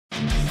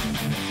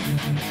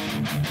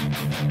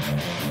How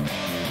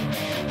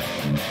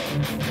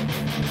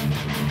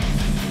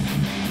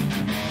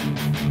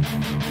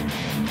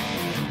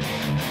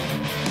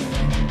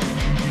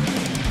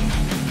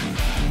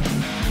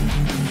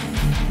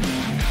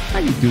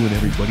you doing,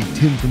 everybody?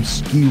 Tim from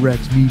Ski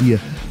Rex Media,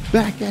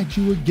 back at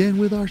you again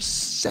with our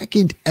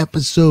second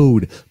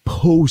episode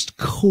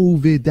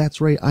post-COVID.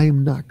 That's right. I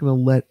am not going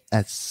to let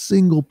a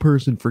single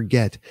person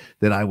forget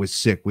that I was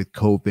sick with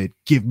COVID.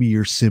 Give me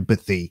your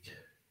sympathy.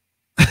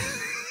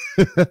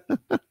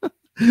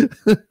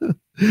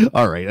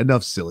 All right,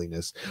 enough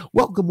silliness.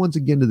 Welcome once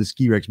again to the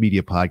Ski Rex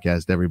Media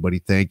Podcast, everybody.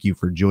 Thank you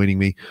for joining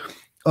me.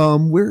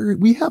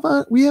 We have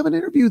an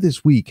interview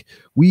this week.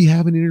 We're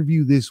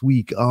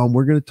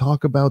going to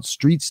talk about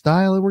street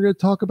style, and we're going to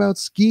talk about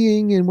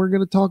skiing, and we're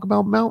going to talk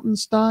about mountain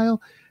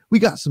style. We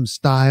got some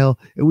style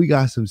and we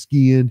got some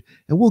skiing,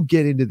 and we'll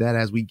get into that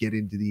as we get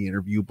into the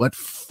interview. But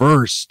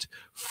first,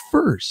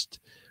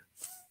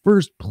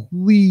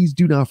 please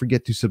do not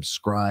forget to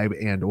subscribe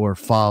and or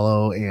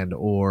follow and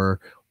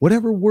or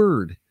whatever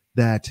word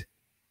that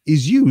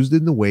is used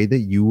in the way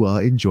that you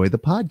enjoy the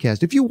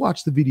podcast. If you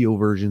watch the video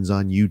versions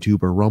on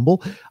YouTube or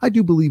Rumble, I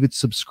do believe it's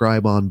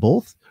subscribe on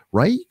both,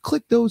 right?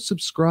 Click those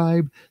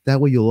subscribe.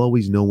 That way you'll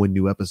always know when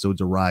new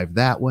episodes arrive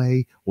that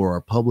way or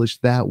are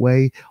published that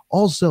way.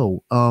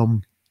 Also,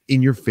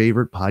 in your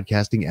favorite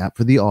podcasting app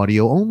for the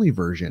audio only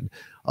version,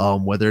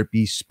 whether it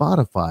be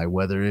Spotify,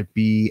 whether it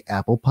be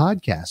Apple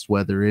Podcasts,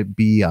 whether it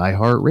be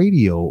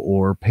iHeartRadio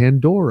or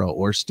Pandora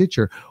or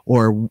Stitcher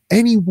or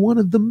any one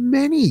of the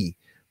many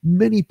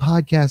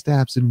podcast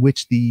apps in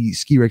which the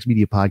Ski Rex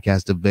Media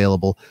Podcast is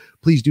available.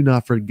 Please do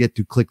not forget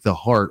to click the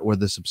heart or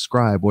the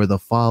subscribe or the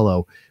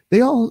follow.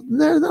 They're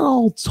not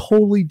all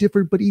totally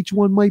different, but each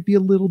one might be a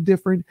little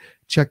different.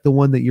 Check the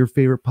one that your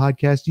favorite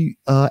podcast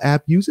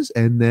app uses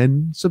and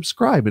then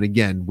subscribe. And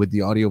again, with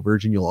the audio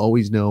version, you'll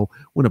always know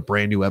when a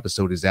brand new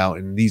episode is out.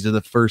 And this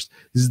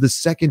is the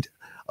second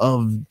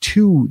of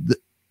two, the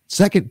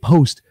second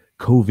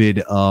post-COVID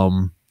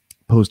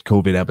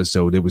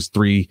episode. It was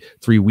three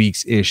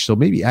weeks ish, so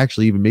maybe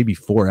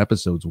 4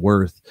 episodes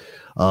worth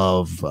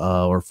of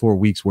or 4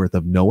 weeks worth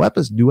of new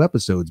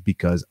episodes,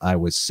 because I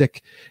was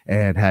sick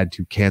and had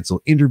to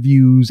cancel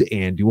interviews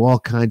and do all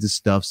kinds of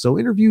stuff. So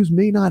interviews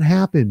may not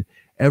happen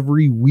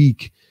every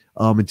week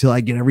until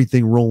I get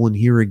everything rolling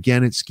here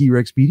again at Ski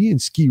Rex Media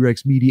and Ski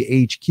Rex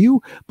Media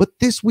HQ. But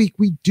this week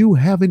we do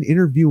have an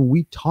interview, and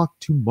we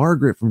talked to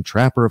Margaret from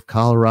Trapper of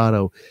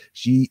Colorado.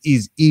 She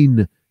is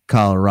in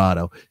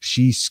Colorado.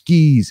 She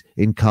skis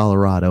in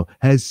Colorado,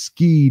 has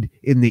skied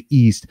in the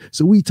East.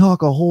 So we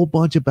talk a whole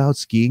bunch about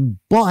skiing,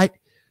 but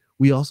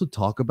we also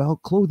talk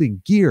about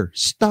clothing, gear,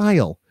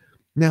 style.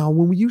 Now,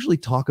 when we usually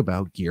talk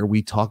about gear,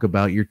 we talk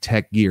about your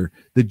tech gear,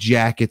 the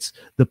jackets,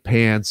 the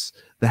pants,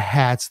 the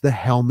hats, the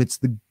helmets,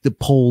 the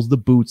poles, the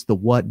boots, the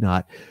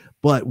whatnot.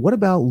 But what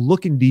about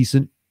looking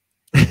decent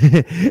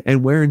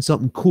and wearing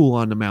something cool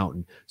on the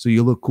mountain so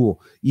you look cool,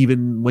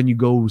 even when you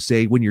go,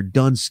 say, when you're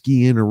done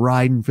skiing or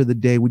riding for the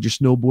day with your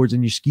snowboards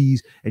and your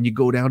skis, and you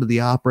go down to the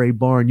opera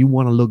bar and you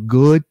want to look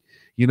good,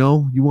 you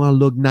want to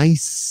look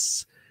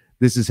nice.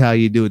 This is how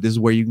you do it. This is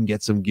where you can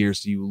get some gear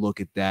so you look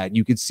at that. And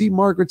you can see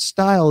Margaret's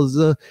style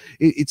is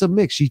it's a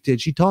mix. She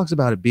talks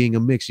about it being a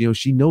mix.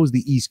 She knows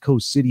the East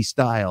Coast city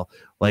style.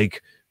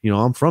 Like,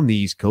 I'm from the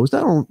East Coast.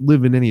 I don't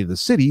live in any of the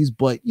cities,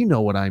 but you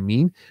know what I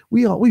mean.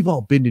 We've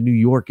all been to New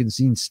York and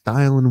seen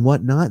style and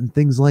whatnot and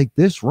things like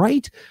this,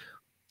 right?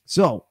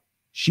 So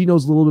she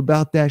knows a little bit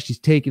about that. She's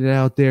taking it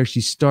out there.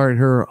 She's starting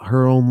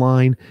her own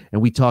line,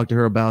 and we talked to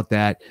her about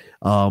that,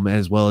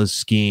 as well as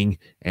skiing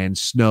and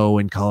snow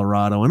in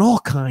Colorado and all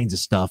kinds of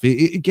stuff.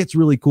 It gets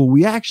really cool.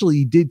 We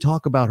actually did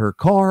talk about her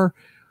car,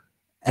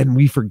 and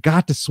we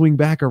forgot to swing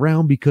back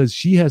around because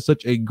she has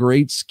such a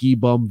great ski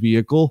bum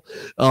vehicle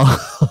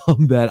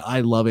that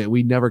I love it.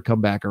 We never come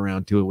back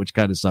around to it, which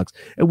kind of sucks.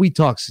 And we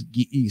talk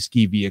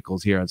ski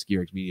vehicles here on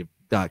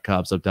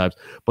skirexmedia.com sometimes.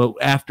 But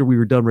after we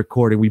were done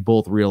recording, we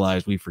both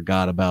realized we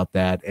forgot about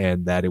that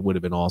and that it would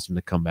have been awesome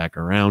to come back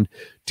around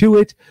to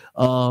it.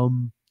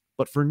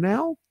 But for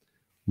now,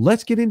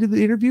 let's get into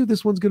the interview.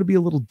 This one's going to be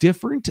a little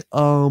different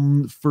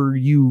for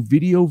you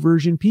video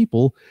version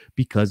people,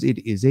 because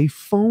it is a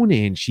phone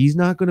in. She's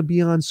not going to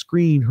be on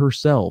screen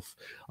herself.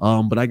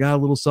 But I got a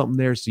little something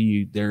there. So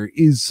there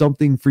is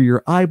something for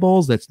your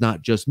eyeballs. That's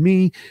not just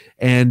me.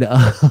 And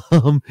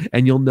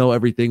you'll know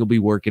everything will be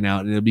working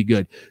out and it'll be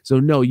good. So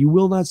no, you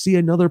will not see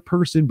another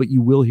person, but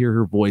you will hear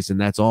her voice. And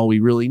that's all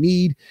we really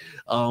need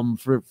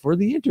for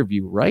the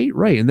interview. Right.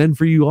 And then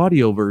for you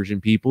audio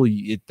version people,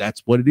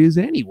 that's what it is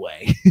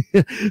anyway.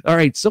 All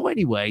right. So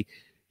anyway,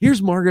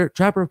 here's Margaret,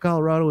 Trapper of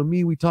Colorado, and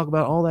me. We talk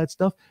about all that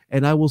stuff,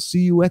 and I will see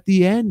you at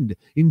the end.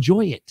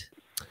 Enjoy it.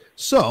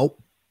 So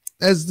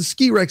as the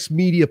Ski Rex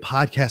Media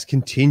Podcast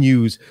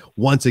continues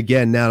once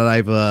again, now that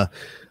I've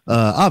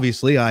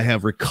obviously I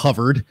have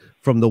recovered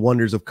from the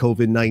wonders of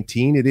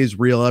COVID-19. It is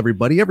real,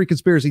 everybody. Every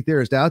conspiracy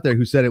theorist out there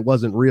who said it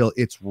wasn't real,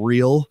 it's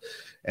real.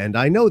 And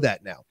I know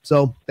that now.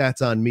 So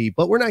that's on me.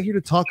 But we're not here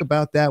to talk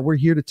about that. We're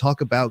here to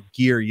talk about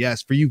gear.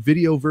 Yes, for you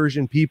video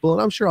version people.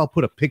 And I'm sure I'll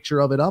put a picture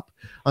of it up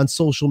on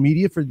social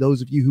media for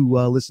those of you who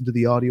listen to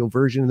the audio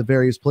version in the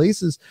various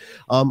places.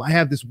 I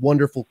have this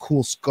wonderful,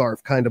 cool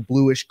scarf, kind of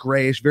bluish,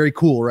 grayish. Very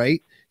cool,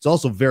 right? It's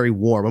also very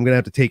warm. I'm going to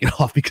have to take it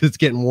off because it's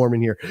getting warm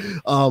in here.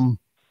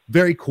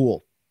 Very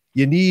cool.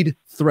 You need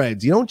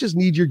threads. You don't just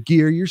need your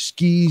gear, your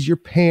skis, your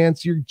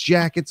pants, your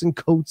jackets and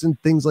coats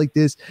and things like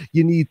this.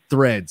 You need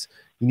threads.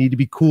 You need to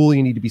be cool.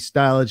 You need to be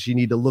stylish. You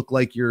need to look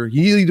like you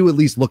need to at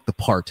least look the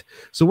part.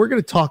 So we're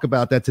going to talk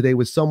about that today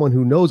with someone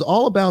who knows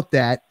all about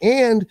that,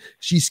 and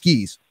she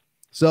skis.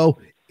 So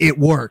it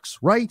works,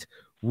 right?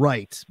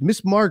 Right.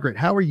 Miss Margaret,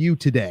 how are you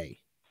today?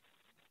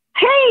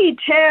 Hey,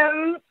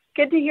 Tim.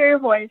 Good to hear your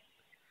voice.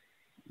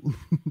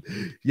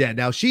 Yeah,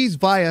 now she's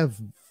via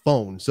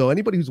phone. So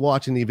anybody who's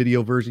watching the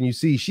video version, you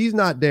see she's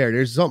not there.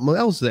 There's something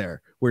else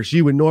there where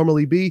she would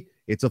normally be.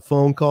 It's a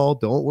phone call.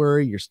 Don't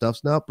worry. Your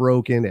stuff's not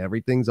broken.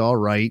 Everything's all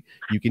right.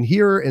 You can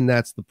hear her, and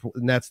that's the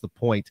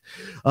point.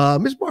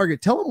 Miss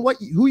Margaret, tell them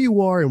who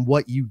you are and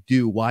what you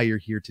do, why you're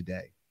here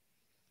today.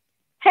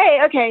 Hey,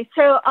 okay.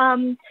 So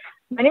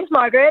my name's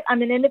Margaret.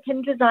 I'm an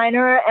independent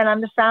designer, and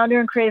I'm the founder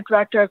and creative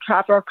director of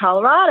Trapper of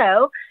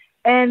Colorado.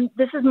 And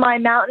this is my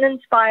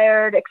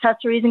mountain-inspired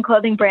accessories and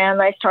clothing brand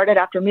that I started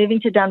after moving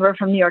to Denver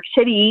from New York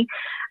City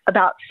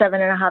about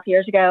 7.5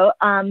 years ago.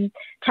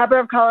 Trapper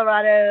of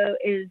Colorado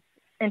is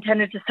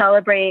intended to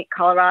celebrate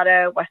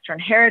Colorado Western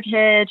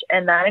heritage,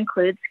 and that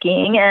includes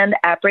skiing and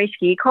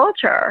après-ski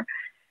culture.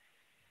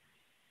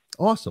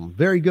 Awesome.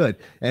 Very good.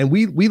 And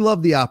we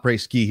love the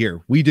après-ski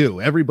here. We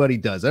do. Everybody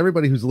does.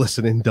 Everybody who's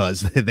listening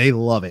does. They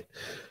love it.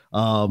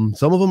 Some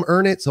of them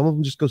earn it. Some of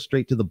them just go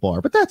straight to the bar,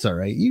 but that's all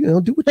right. You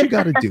know, do what you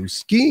got to do.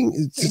 Skiing,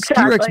 exactly.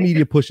 Ski Rex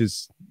Media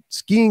pushes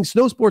skiing.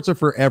 Snow sports are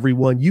for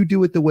everyone. You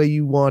do it the way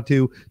you want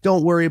to.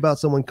 Don't worry about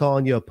someone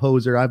calling you a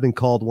poser. I've been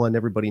called one.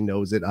 Everybody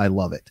knows it. I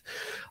love it.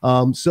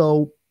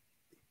 So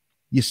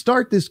you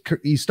start this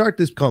company,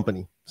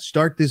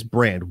 start this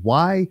brand.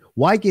 Why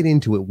get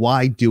into it?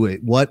 Why do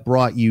it? What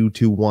brought you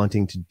to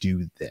wanting to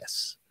do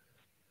this?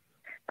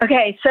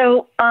 Okay,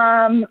 so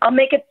I'll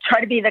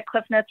try to be the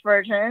Cliff Notes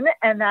version,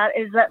 and that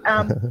is that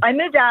I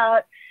moved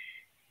out,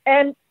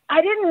 and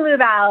I didn't move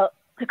out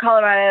to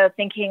Colorado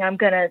thinking I'm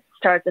going to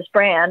start this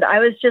brand. I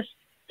was just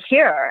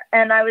here,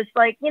 and I was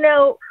like, you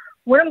know,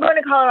 when I'm going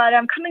to Colorado,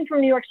 I'm coming from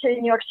New York City.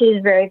 New York City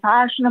is very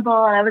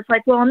fashionable, and I was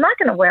like, well, I'm not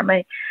going to wear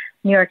my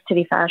New York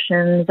City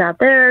fashions out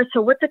there. So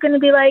what's it going to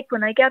be like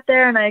when I get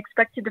there? And I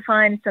expected to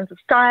find a sense of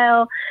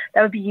style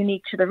that would be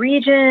unique to the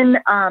region.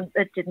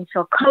 That didn't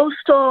feel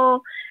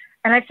coastal.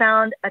 And I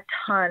found a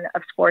ton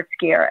of sports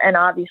gear. And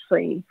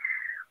obviously,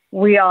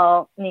 we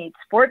all need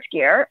sports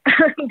gear.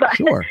 but,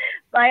 sure.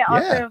 but I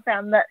also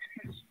found that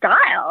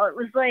style. It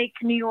was like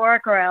New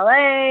York or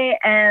LA.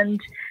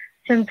 And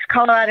since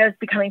Colorado is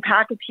becoming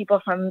packed with people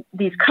from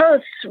these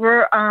coasts,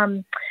 we're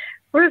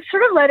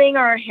sort of letting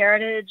our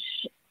heritage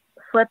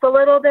slip a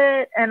little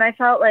bit. And I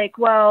felt like,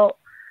 well,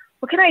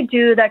 what can I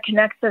do that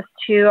connects us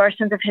to our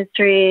sense of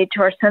history,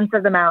 to our sense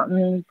of the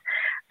mountains,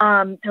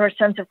 to our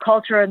sense of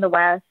culture in the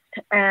West?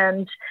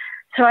 And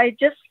so I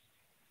just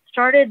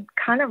started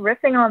kind of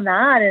riffing on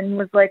that and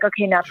was like,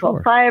 okay,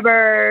 natural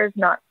fibers,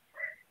 not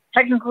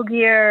technical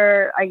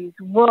gear. I use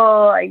wool,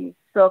 I use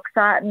silk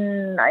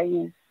satin, I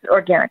use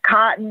organic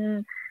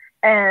cotton,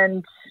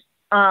 and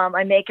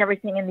I make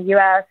everything in the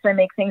U.S. I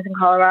make things in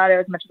Colorado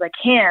as much as I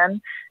can.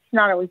 It's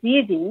not always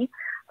easy,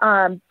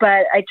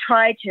 but I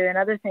try to. And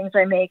other things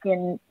I make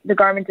in the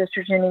garment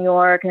district in New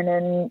York and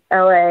in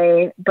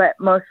L.A., but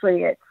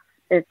mostly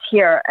it's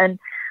here. And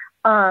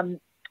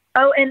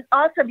oh, and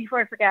also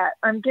before I forget,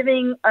 I'm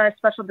giving a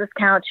special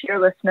discount to your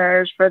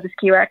listeners for the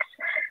Ski Rex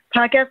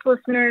podcast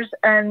listeners,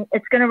 and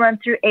it's going to run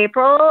through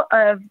April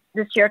of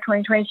this year,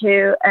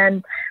 2022,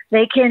 and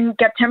they can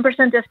get 10%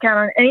 discount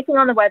on anything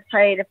on the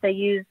website if they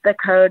use the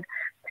code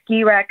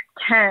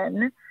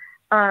SkiRex10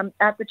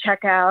 at the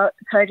checkout.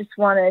 So I just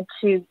wanted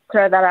to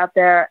throw that out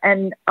there,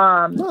 and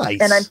nice.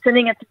 And I'm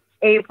sending it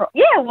through April.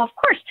 Yeah, well, of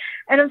course,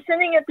 and I'm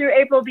sending it through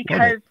April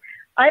because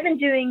I've been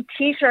doing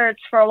T-shirts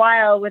for a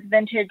while with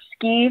vintage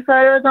ski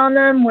photos on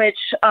them, which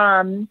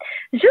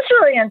is just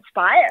really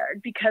inspired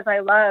because I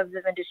love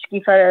the vintage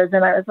ski photos.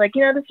 And I was like,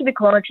 you know, this would be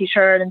cool on a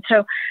T-shirt. And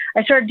so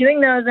I started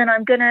doing those, and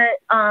I'm going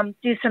to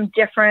do some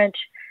different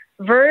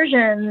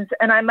versions,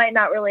 and I might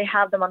not really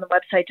have them on the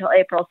website till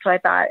April. So I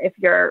thought if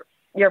your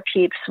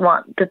peeps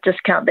want the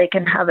discount, they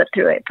can have it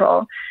through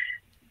April.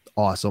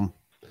 Awesome.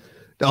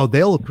 Oh,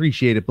 they'll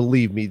appreciate it.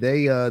 Believe me.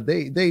 They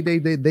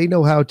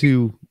know how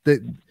to,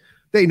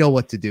 they know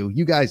what to do.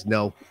 You guys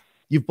know.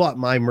 You've bought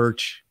my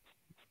merch.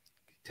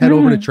 Head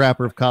over to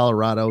Trapper of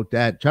Colorado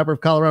at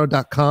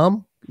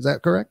trapperofcolorado.com. Is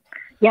that correct?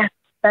 Yes,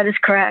 that is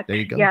correct. There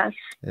you go. Yes.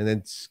 And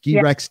then Ski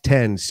Rex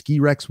 10, Ski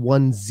Rex 10,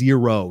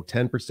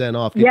 10%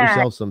 off. Get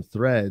yourself some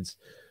threads.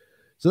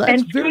 So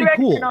that's and very Ski Rex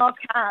cool. in all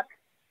caps.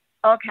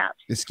 all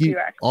caps. The ski,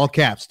 all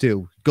caps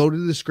too. Go to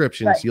the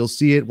descriptions. Right. You'll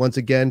see it once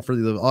again for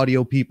the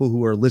audio people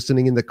who are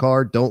listening in the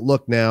car. Don't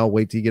look now.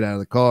 Wait till you get out of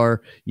the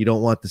car. You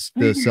don't want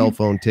the cell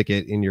phone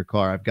ticket in your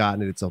car. I've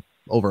gotten it. It's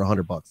over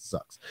 $100. It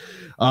sucks.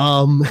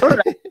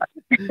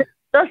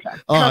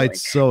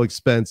 It's so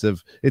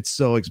expensive. It's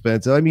so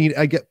expensive. I mean,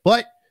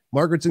 but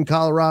Margaret's in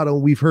Colorado.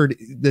 We've heard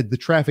that the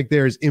traffic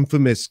there is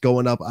infamous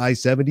going up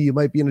I-70. You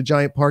might be in a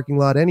giant parking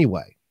lot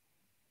anyway.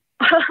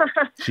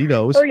 She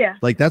knows. Oh, yeah.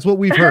 Like, that's what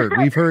we've heard.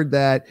 We've heard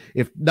that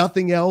if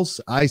nothing else,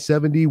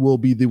 I-70 will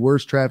be the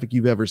worst traffic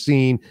you've ever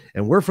seen.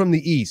 And we're from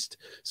the East.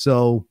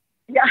 So.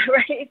 Yeah,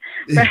 right.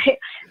 Right.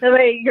 The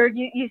way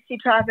you see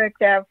traffic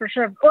there for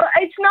sure. Well,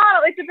 it's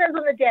not. It depends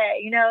on the day.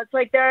 You know, it's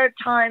like there are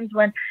times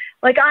when,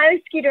 like,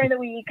 I ski during the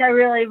week. I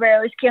really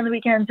rarely ski on the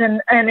weekends,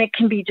 and it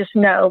can be just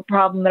no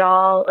problem at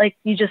all. Like,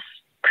 you just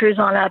cruise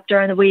on up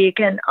during the week.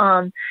 And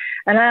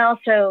I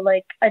also,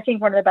 like, I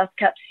think one of the best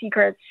kept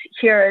secrets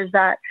here is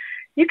that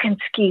you can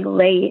ski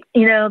late.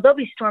 You know, there'll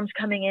be storms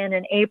coming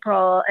in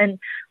April, and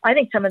I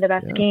think some of the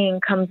best skiing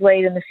comes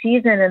late in the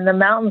season, and the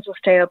mountains will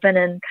stay open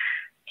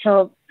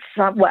until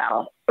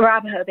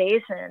Arapahoe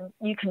Basin,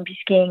 you can be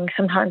skiing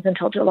sometimes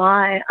until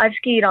July. I've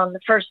skied on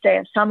the first day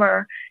of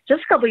summer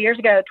just a couple of years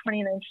ago,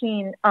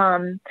 2019.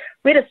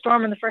 We had a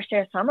storm on the first day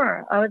of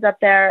summer. I was up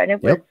there, and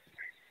it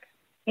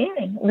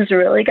was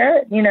really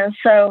good, you know.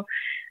 So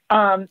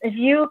if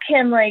you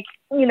can, like,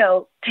 you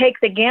know, take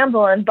the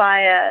gamble and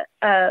buy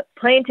a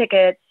plane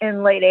ticket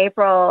in late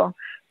April,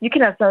 you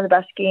can have some of the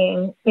best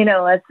skiing, you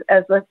know, as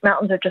the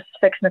mountains are just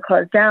fixing to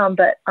close down.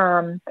 But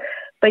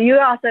you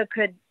also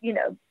could, you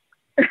know,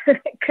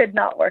 could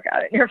not work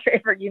out in your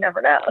favor. You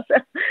never know.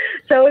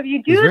 So if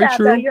you do that,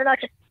 though, you're not.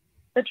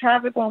 The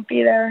traffic won't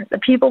be there. The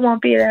people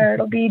won't be there.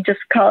 It'll be just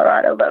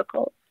Colorado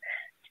locals.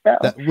 So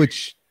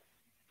which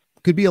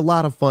could be a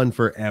lot of fun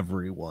for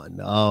everyone.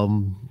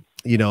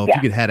 You know, if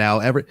you could head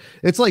out.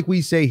 It's like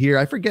we say here.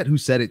 I forget who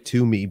said it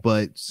to me,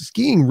 but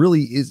skiing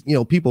really is. You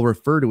know, people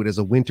refer to it as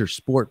a winter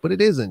sport, but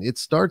it isn't. It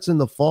starts in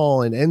the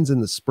fall and ends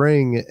in the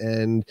spring,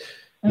 and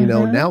you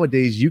know,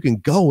 nowadays you can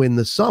go in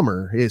the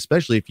summer,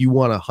 especially if you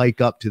want to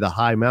hike up to the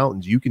high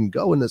mountains. You can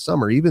go in the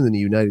summer, even in the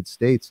United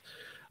States.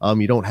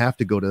 You don't have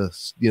to go to,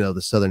 you know,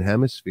 the Southern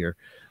Hemisphere.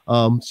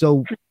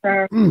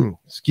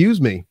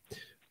 Excuse me.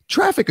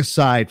 Traffic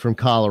aside from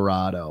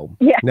Colorado.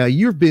 Yeah. Now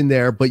you've been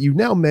there, but you've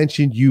now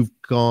mentioned you've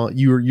gone.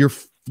 You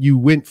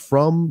went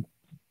to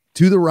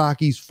the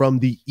Rockies from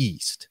the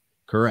East,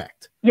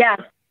 correct? Yeah.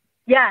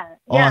 Yeah.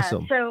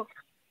 Awesome. So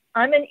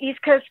I'm an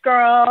East Coast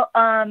girl.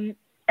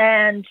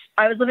 And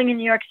I was living in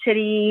New York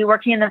City,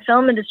 working in the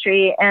film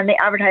industry and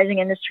the advertising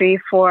industry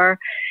for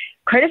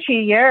quite a few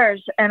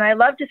years. And I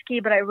love to ski,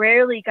 but I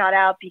rarely got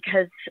out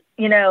because,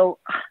 you know,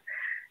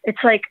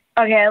 it's like,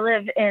 okay, I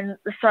live in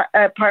the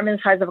apartment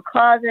the size of a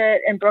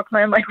closet in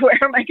Brooklyn. Like,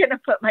 where am I going to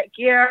put my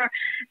gear?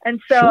 And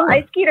so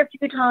I skied a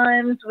few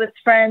times with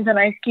friends, and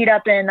I skied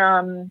up in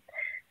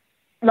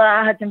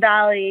La Hudson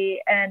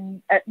Valley,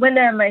 and at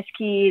Wyndham I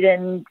skied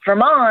in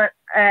Vermont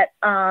at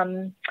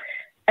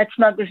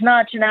Smuggler's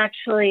Notch, and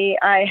actually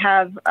I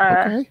have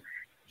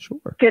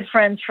good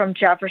friends from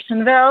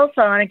Jeffersonville,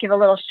 so I want to give a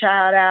little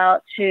shout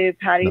out to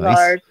Patty,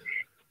 Lars,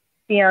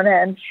 Fiona,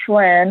 and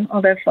Flynn,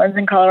 although Flynn's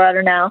in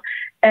Colorado now,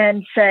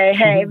 and say,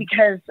 hey,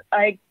 because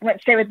I went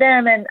to stay with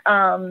them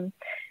and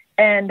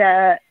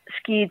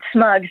skied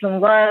Smugs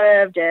and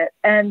loved it,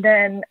 and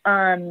then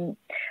I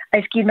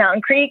skied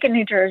Mountain Creek in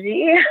New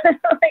Jersey.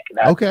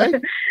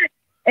 And,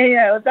 you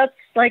know, that's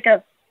like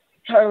a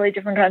totally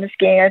different kind of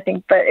skiing, I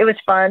think, but it was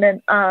fun.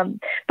 And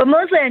but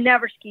mostly I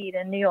never skied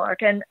in New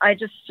York, and I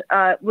just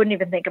wouldn't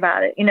even think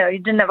about it. You know, you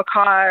didn't have a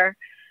car.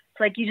 It's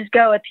like you just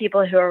go with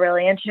people who are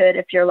really into it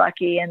if you're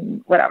lucky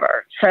and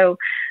whatever. So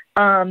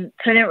I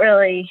didn't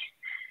really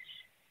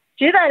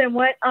do that. And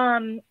what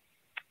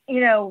you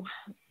know,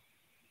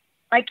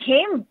 I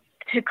came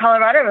to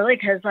Colorado really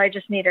because I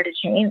just needed a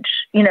change.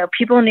 You know,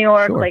 people in New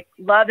York like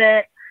love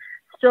it,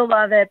 still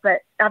love it,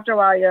 but after a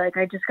while you're like,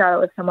 I just gotta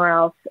live somewhere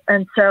else.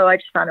 And so I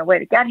just found a way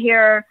to get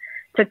here,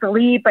 took the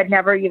leap. I'd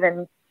never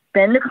even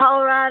been to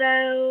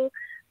Colorado.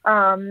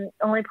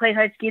 Only place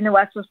I'd ski in the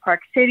West was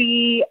Park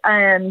City.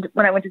 And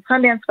when I went to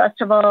Sundance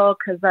Festival,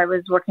 because I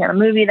was working on a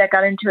movie that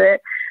got into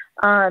it.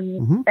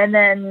 And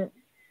then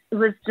it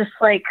was just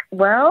like,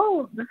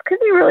 well, this could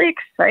be really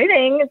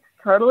exciting. It's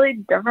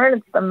totally different.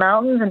 It's the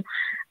mountains.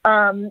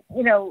 And,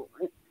 you know,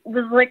 it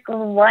was like,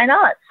 well, why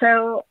not?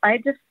 So I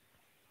just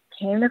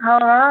came to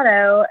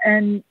Colorado,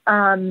 and,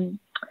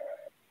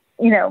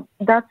 you know,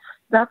 that's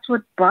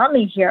what brought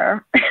me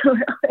here.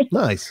 Really.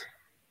 Nice.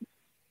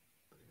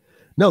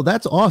 No,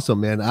 that's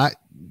awesome, man.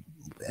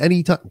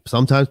 Anytime,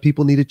 sometimes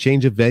people need a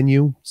change of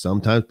venue.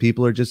 Sometimes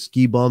people are just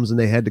ski bums and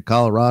they head to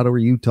Colorado or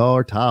Utah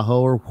or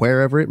Tahoe or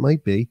wherever it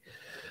might be.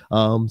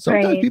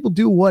 Sometimes people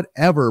do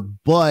whatever,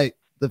 but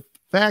the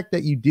fact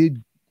that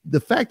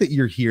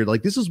you're here,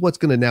 like, this is what's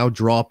going to now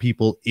draw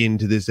people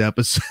into this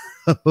episode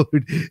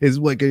is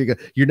what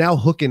you're now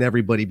hooking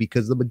everybody,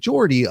 because the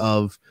majority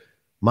of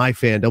my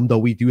fandom, though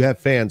we do have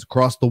fans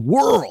across the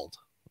world,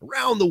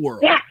 around the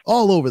world, Yeah.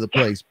 all over the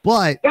place.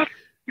 But Yeah.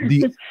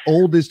 the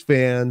oldest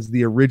fans,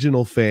 the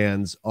original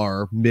fans,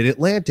 are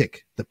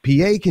Mid-Atlantic, the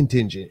PA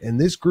contingent, and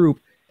this group,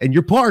 and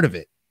you're part of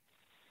it.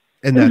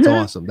 And that's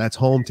awesome. That's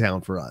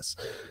hometown for us.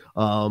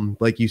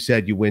 Like you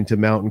said, you went to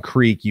Mountain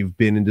Creek, you've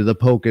been into the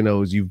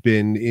Poconos, you've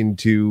been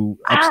into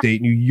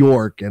upstate New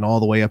York and all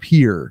the way up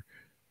here.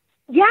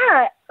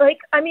 Yeah. Like,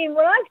 I mean,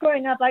 when I was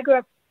growing up, I grew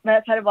up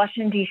outside of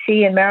Washington,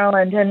 D.C. in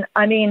Maryland. And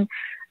I mean,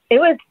 it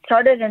was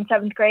started in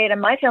 7th grade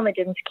and my family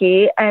didn't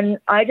ski. And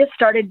I just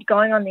started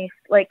going on these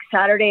like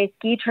Saturday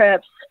ski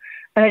trips.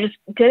 And I just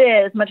did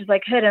it as much as I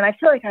could. And I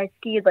feel like I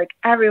skied like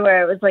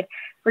everywhere. It was like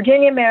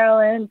Virginia,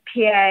 Maryland,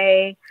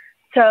 PA.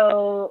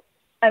 So,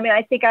 I mean,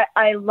 I think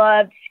I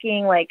loved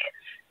skiing like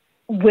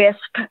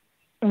Wisp,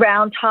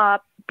 Round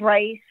Top,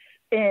 Bryce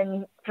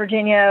in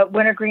Virginia,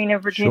 Wintergreen in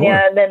Virginia.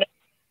 Sure. And then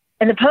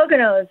in the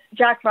Poconos,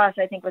 Jack Frost,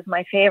 I think, was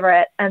my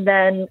favorite. And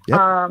then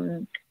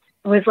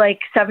was like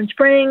Seven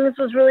Springs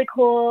was really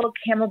cool,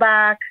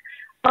 Camelback,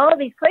 all of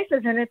these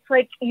places. And it's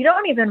like, you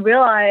don't even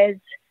realize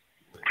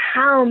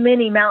how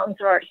many mountains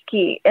there are to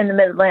ski in the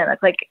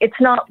Mid-Atlantic. Like,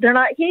 they're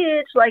not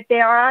huge like they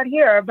are out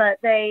here, but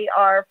they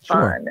are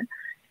fun. Sure.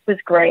 It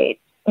was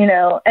great, you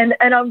know, and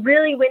on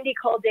really windy,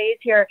 cold days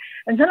here.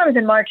 And sometimes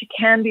in March, it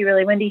can be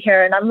really windy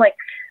here. And I'm like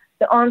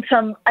on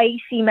some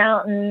icy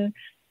mountain,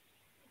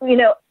 you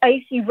know,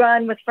 icy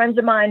run with friends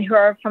of mine who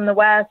are from the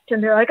West,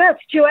 and they're like, oh, it's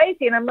too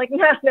icy. And I'm like,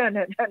 no.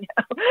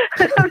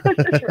 This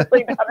is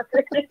really not a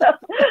big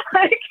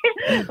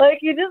deal. Like,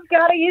 you just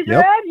got to use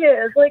your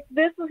edges. Like,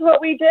 this is what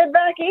we did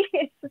back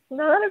east. It's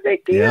not a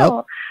big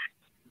deal.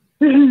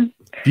 If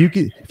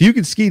you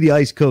could ski the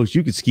ice coast,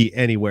 you could ski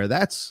anywhere.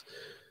 That's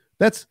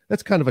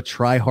kind of a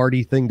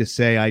try-hardy thing to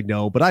say, I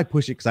know, but I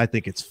push it because I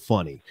think it's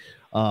funny.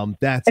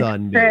 That's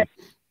on me.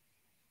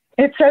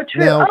 It's so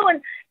true. Now, and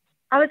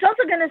I was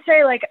also going to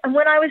say, like,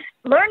 when I was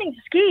learning to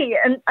ski,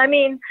 and I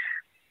mean,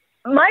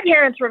 my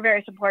parents were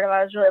very supportive.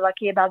 I was really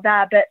lucky about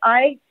that. But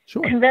I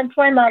convinced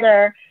my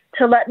mother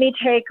to let me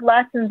take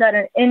lessons at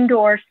an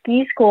indoor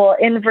ski school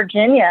in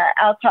Virginia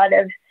outside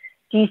of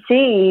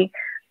D.C.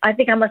 I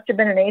think I must have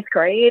been in 8th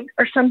grade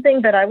or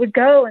something, but I would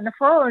go in the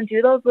fall and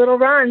do those little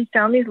runs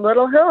down these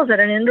little hills at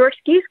an indoor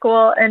ski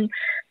school. And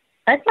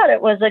I thought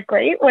it was a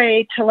great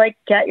way to like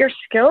get your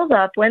skills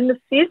up when the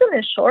season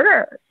is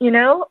shorter, you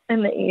know,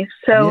 in the East.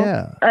 So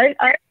I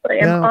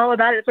really am all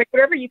about it. It's like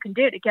whatever you can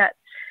do to get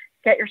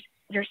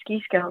your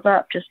ski skills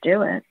up, just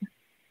do it.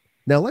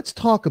 Now let's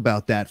talk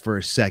about that for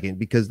a second,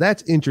 because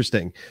that's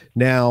interesting.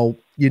 Now,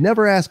 you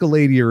never ask a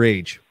lady her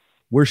age.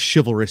 We're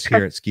chivalrous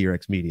here at Ski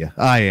Rex Media.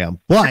 I am,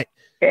 but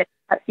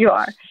you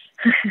are.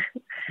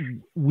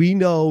 We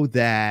know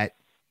that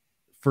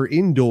for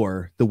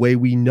indoor, the way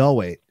we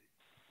know it,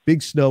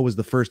 Big Snow was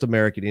the first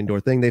American indoor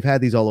thing. They've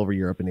had these all over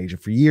Europe and Asia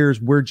for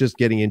years. We're just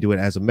getting into it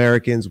as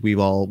Americans. We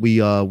all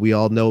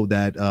know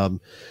that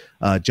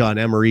John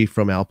Emery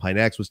from Alpine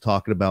X was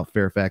talking about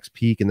Fairfax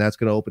Peak, and that's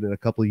going to open in a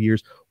couple of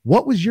years.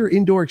 What was your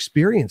indoor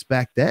experience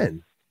back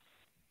then?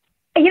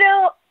 You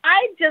know,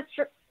 I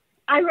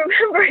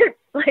remember it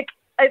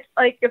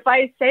like if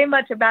I say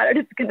much about it,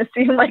 it's going to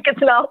seem like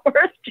it's not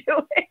worth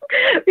doing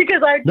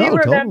because I do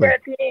remember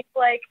it being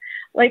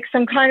like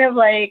some kind of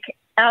like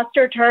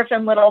AstroTurf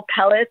and little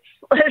pellets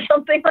or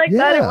something like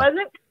that.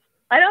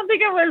 I don't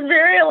think it was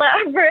very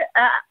elaborate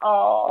at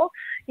all.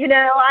 You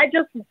know, I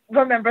just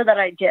remember that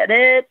I did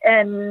it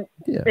and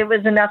it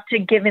was enough to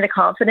give me the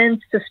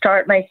confidence to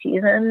start my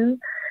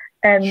season.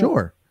 And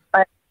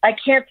I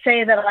can't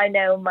say that I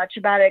know much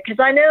about it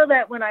because I know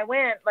that when I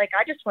went, like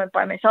I just went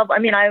by myself. I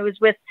mean, I was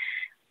with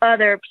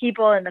other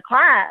people in the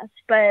class,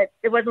 but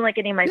it wasn't like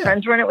any of my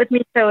friends were in it with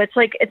me. So it's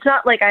like, it's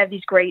not like I have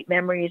these great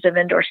memories of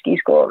indoor ski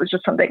school. It was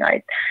just something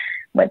I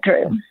went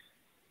through.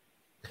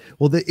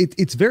 Well,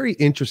 it's very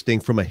interesting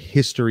from a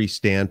history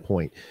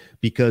standpoint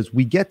because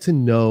we get to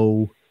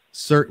know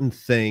certain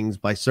things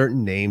by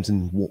certain names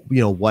and,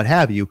 you know, what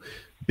have you.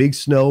 Big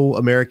Snow,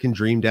 American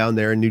Dream down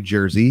there in New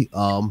Jersey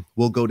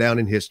will go down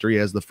in history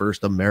as the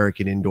first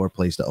American indoor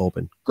place to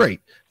open.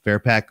 Great.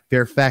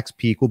 Fairfax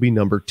Peak will be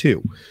number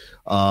 2.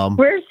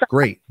 Where's that?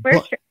 Great.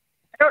 I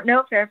don't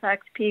know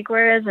Fairfax Peak.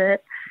 Where is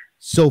it?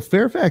 So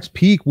Fairfax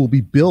Peak will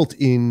be built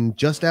in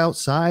just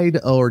outside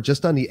or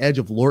just on the edge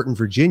of Lorton,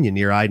 Virginia,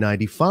 near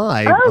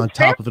I-95 on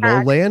top of an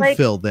old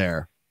landfill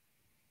there.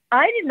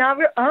 I did not.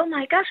 Oh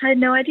my gosh, I had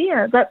no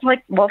idea. That's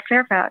like, well,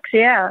 Fairfax.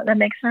 Yeah, that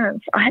makes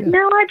sense. I had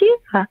no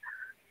idea.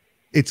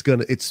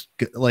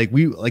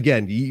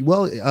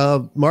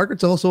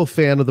 Margaret's also a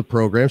fan of the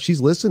program. She's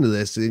listened to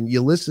this, and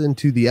you listen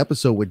to the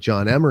episode with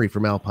John Emery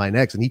from Alpine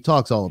X, and he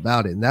talks all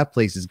about it. And that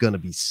place is going to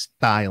be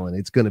styling.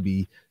 It's going to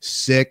be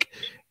sick.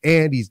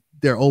 And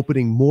they're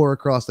opening more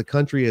across the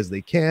country as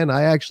they can.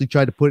 I actually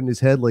tried to put in his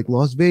head, like,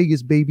 Las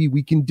Vegas, baby,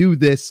 we can do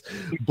this.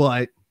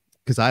 But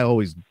because I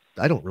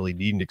don't really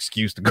need an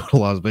excuse to go to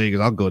Las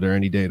Vegas. I'll go there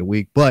any day of the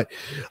week, but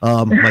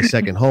my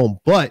second home.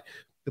 But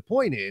the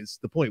point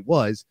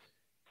was,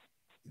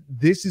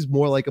 this is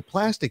more like a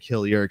plastic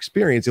hill, your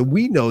experience. And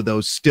we know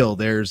those still.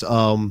 There's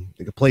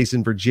like a place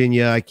in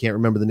Virginia, I can't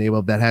remember the name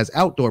of, that has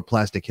outdoor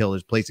plastic hill.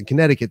 There's a place in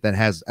Connecticut that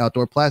has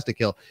outdoor plastic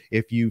hill.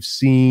 If you've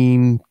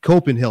seen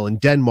Copenhagen in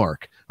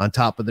Denmark, on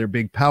top of their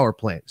big power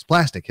plant, it's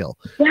plastic hill.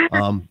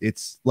 Yeah.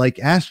 It's like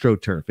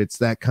AstroTurf. It's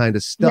that kind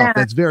of stuff. Yeah.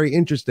 That's very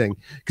interesting,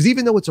 because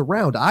even though it's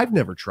around, I've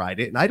never tried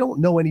it, and I don't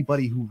know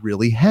anybody who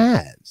really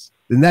has.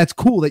 And that's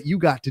cool that you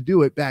got to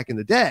do it back in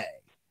the day,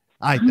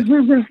 I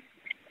think.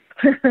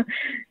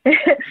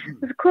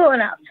 It's cool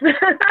enough.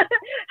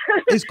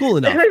 It's cool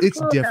enough. It's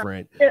cool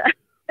different. Yeah.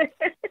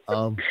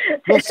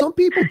 Well, some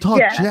people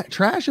talk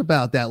trash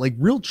about that. Like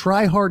real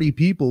try-hardy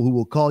people who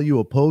will call you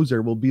a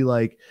poser will be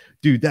like,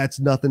 dude, that's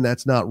nothing.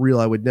 That's not real.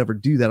 I would never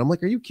do that. I'm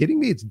like, are you kidding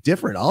me? It's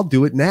different. I'll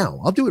do it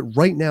now. I'll do it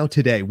right now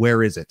today.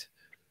 Where is it?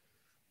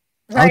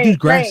 Right, I'll do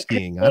grass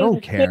skiing. I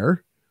don't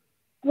care.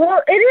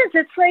 Well, it is.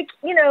 It's like,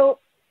 you know,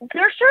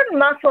 there are certain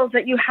muscles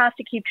that you have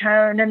to keep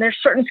toned, and there's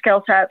certain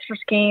skill sets for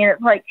skiing.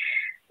 It's like,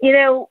 you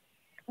know,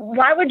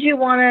 why would you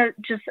want to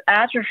just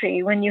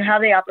atrophy when you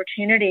have the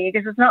opportunity?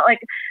 Because it's not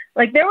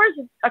like there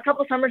was a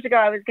couple summers ago,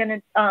 I was going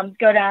to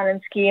go down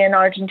and ski in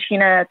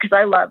Argentina, because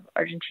I love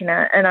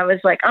Argentina. And I was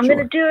like, I'm going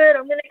to do it.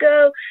 I'm going to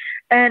go.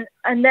 And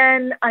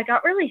then I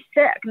got really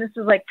sick. And this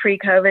was like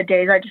pre-COVID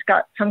days. I just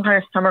got some kind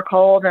of summer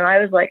cold, and I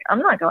was like, I'm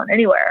not going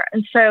anywhere.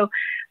 And so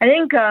I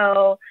didn't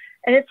go.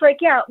 And it's like,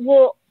 yeah,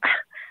 well,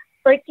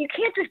 like you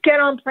can't just get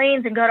on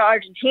planes and go to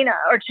Argentina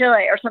or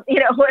Chile or something,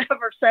 you know,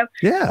 whatever. So,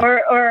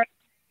 or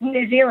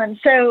New Zealand.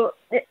 So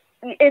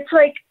it's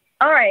like,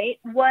 all right,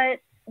 what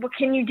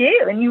can you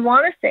do? And you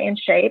want to stay in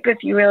shape if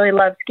you really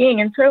love skiing.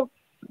 And so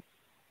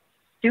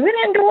do it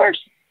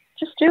indoors.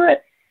 Just do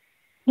it.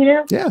 You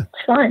know? Yeah.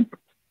 It's fine.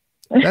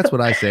 That's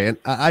what I say. And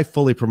I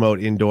fully promote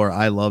indoor.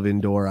 I love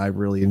indoor. I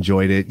really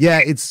enjoyed it. Yeah,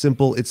 it's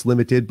simple. It's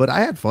limited, but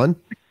I had fun.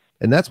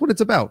 And that's what it's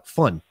about.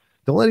 Fun.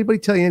 Don't let anybody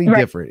tell you any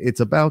different.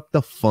 It's about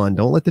the fun.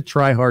 Don't let the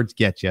tryhards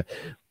get you.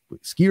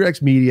 Ski Rex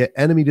Media,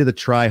 enemy to the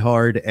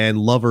tryhard and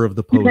lover of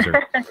the poser.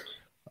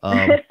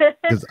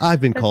 Because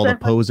I've been called a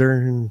poser,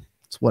 and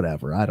it's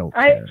whatever. I don't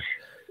care.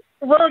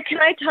 Well, can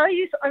I tell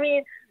you? I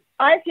mean,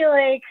 I feel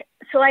like,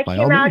 so I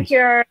came out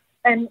here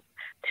and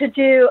to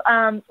do,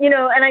 you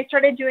know, and I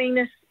started doing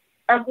this.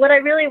 What I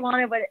really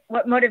wanted,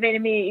 what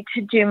motivated me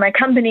to do my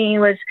company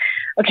was,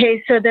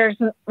 okay, so there's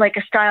like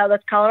a style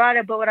that's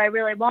Colorado, but what I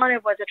really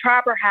wanted was a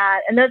trapper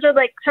hat. And those are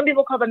like, some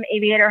people call them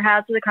aviator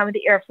hats, so they come with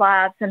the ear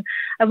flaps. And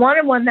I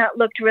wanted one that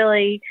looked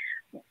really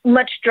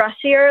much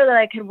dressier, that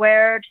I could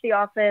wear to the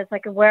office. I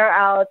could wear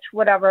out,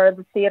 whatever,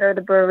 the theater, the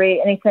brewery,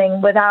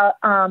 anything, without,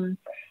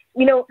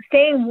 you know,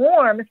 staying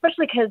warm,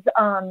 especially because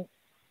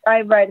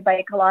I ride a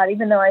bike a lot,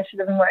 even though I should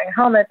have been wearing a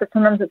helmet, but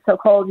sometimes it's so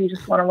cold, you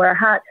just want to wear a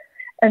hat.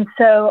 And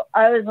so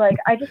I was like,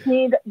 I just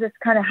need this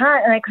kind of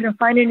hat, and I couldn't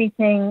find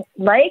anything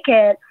like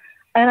it.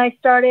 And I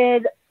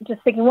started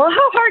just thinking, well,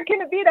 how hard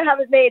can it be to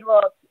have it made?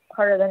 Well, it's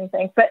harder than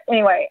anything, but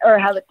anyway, or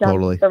have it done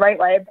the right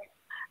way.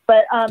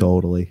 But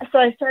so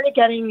I started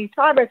getting these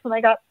fabrics, and I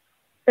got,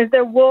 is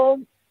there wool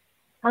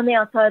on the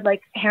outside,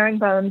 like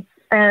herringbones,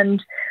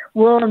 and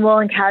wool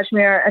and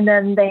cashmere, and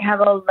then they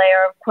have a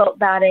layer of quilt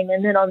batting,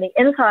 and then on the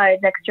inside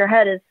next to your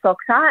head is silk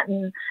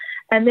satin,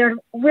 and they're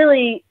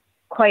really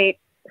quite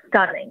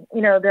stunning.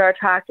 You know, they're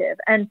attractive.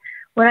 And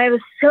when I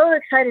was so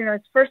excited, I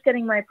was first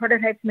getting my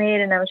prototypes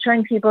made, and I was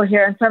showing people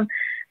here, and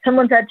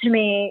someone said to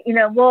me, you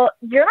know, well,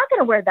 you're not going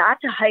to wear that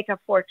to hike a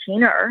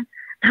 14er.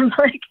 I'm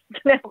like, you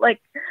know,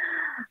 like,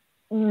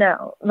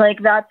 no,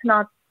 like that's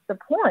not the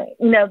point.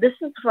 You know, this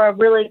is for a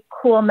really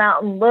cool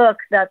mountain look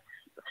that's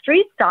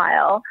street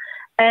style.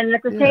 And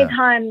at the same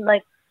time,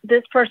 like,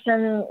 this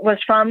person was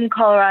from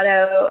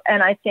Colorado,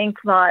 and I think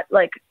thought,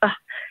 like,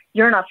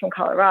 you're not from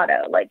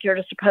Colorado, like, you're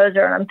just a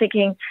poser. And I'm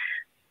thinking,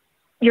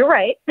 you're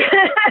right.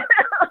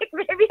 Like,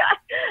 maybe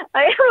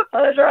I am a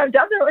poser. I'm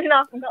definitely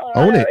not from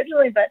Colorado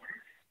originally,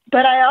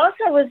 but I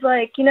also was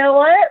like, you know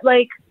what?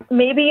 Like,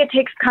 maybe it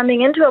takes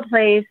coming into a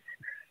place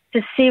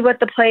to see what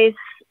the place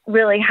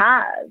really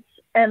has,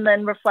 and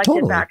then reflect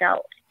it back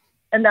out.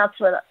 And that's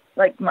what,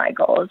 like, my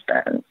goal has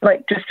been.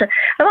 Like,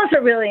 I'm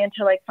also really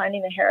into, like,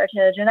 finding the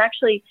heritage. And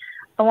actually,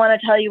 I want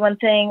to tell you one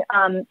thing.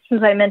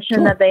 Since I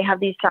mentioned that they have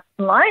these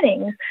satin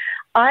linings,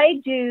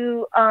 I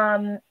do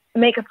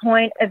make a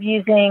point of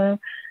using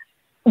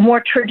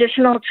more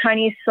traditional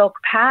Chinese silk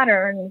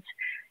patterns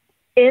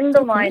in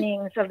the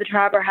linings of the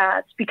trapper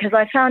hats, because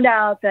I found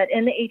out that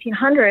in the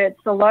 1800s,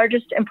 the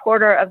largest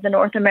importer of the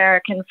North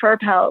American fur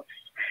pelts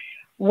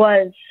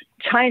was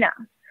China.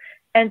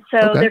 And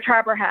so their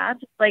trapper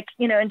hats, like,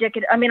 you know,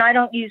 indicative. I mean, I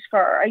don't use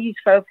fur. I use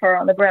faux fur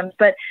on the brims,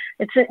 but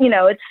it's, you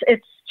know,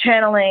 it's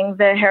channeling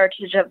the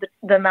heritage of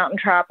the mountain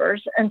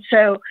trappers. And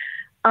so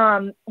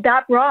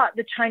that brought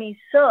the Chinese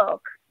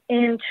silk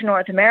into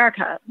North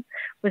America,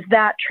 was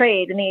that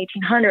trade in the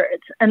 1800s.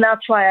 And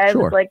that's why I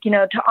was like, you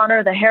know, to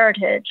honor the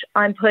heritage,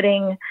 I'm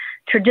putting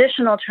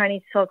traditional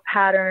Chinese silk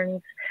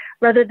patterns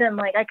rather than,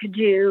 like, I could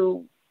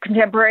do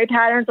contemporary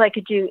patterns. I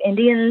could do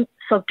Indian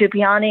silk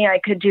dupioni. I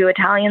could do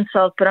Italian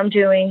silk, but I'm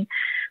doing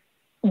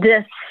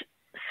this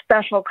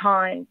special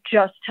kind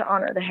just to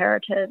honor the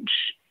heritage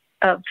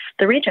of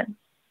the region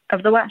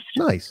of the West.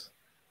 Nice.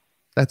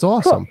 That's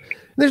awesome. Cool.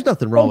 There's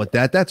nothing wrong with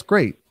that. That's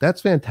great.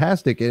 That's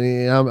fantastic.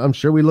 And I'm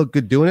sure we look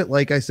good doing it.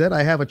 Like I said,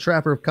 I have a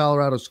Trapper of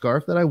Colorado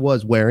scarf that I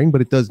was wearing,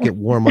 but it does get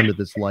warm under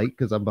this light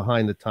because I'm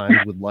behind the times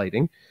with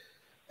lighting.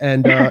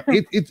 And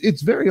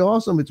it's very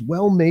awesome. It's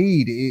well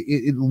made.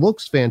 It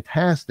looks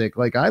fantastic.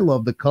 Like, I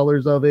love the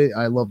colors of it.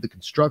 I love the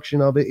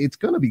construction of it. It's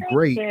going to be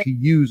great to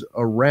use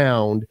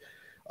around.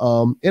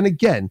 And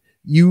again,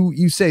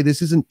 you say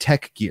this isn't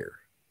tech gear.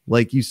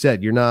 Like you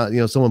said, you're not,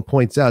 someone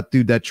points out,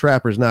 dude, that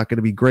Trapper's not going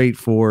to be great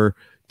for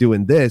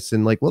doing this.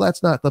 And like, well,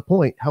 that's not the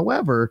point.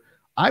 However,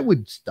 I'd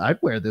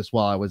wear this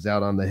while I was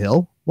out on the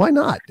hill. Why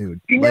not,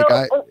 dude?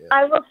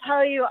 I will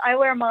tell you, I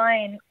wear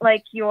mine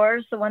like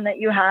yours, the one that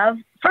you have.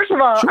 First of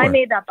all, I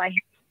made that by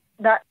him.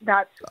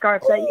 That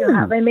scarf that you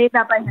have. I made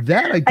that by him.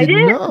 That I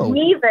didn't know.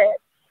 Weave it.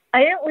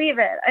 I didn't weave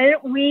it. I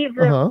didn't weave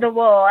the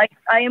wool.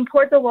 I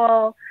import the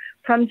wool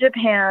from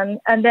Japan,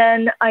 and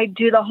then I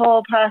do the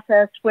whole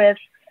process with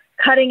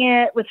cutting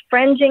it, with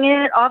fringing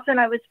it. Often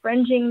I was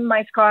fringing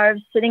my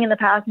scarves sitting in the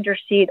passenger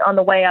seat on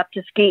the way up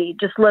to ski,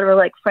 just literally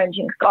like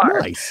fringing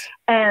scarves. Nice.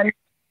 And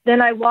then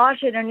I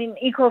wash it in an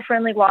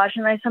eco-friendly wash,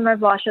 and I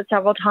sometimes wash it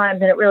several times,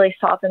 and it really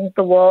softens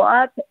the wool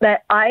up.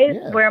 But I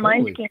wear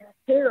mine skiing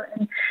too,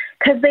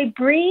 because they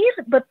breathe,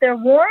 but they're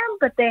warm,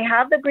 but they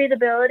have the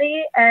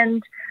breathability,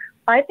 and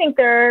I think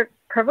they're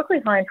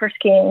perfectly fine for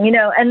skiing,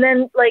 And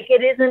then, like,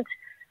 it isn't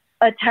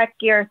a tech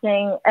gear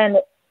thing, and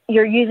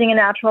you're using a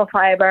natural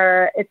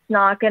fiber. It's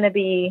not going to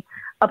be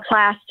a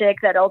plastic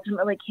that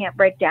ultimately can't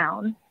break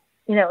down.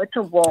 It's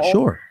a wool.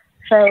 Sure.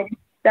 So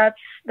that's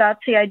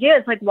the idea.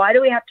 It's like, why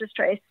do we have to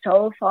stray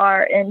so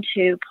far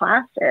into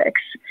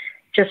plastics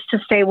just to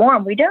stay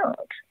warm? We don't.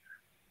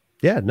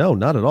 Yeah, no,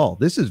 not at all.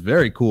 This is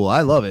very cool.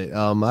 I love it.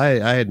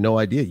 I had no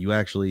idea you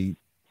actually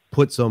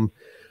put some.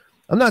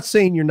 I'm not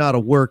saying you're not a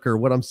worker.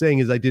 What I'm saying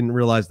is I didn't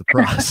realize the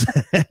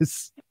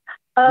process.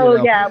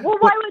 Oh, yeah. Well,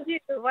 why would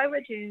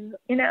you?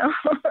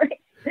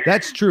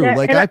 That's true.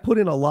 I put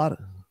in a lot of.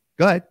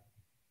 Go ahead.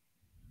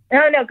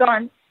 No, go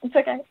on. It's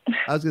okay.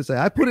 I was going to say,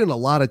 I put in a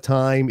lot of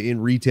time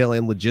in retail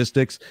and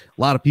logistics.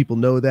 A lot of people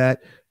know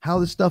that. How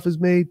this stuff is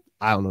made,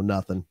 I don't know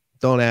nothing.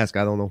 Don't ask.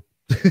 I don't know.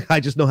 I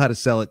just know how to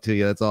sell it to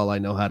you. That's all I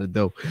know how to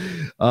do.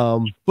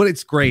 But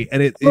it's great.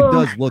 And it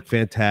does look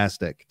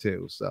fantastic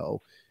too.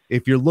 So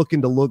if you're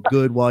looking to look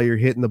good while you're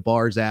hitting the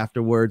bars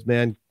afterwards,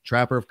 man,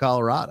 Trapper of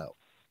Colorado.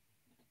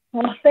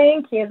 Well,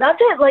 thank you. That's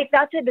it.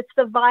 That's it. It's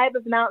the vibe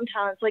of mountain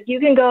towns. Like, you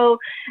can go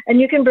and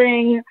you can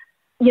bring,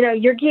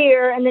 your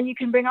gear, and then you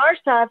can bring our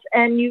stuff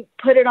and you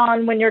put it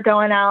on when you're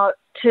going out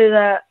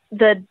to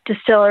the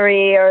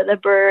distillery or the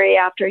brewery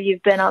after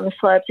you've been on the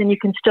slopes, and you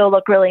can still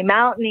look really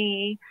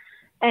mountainy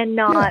and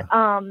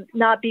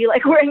not be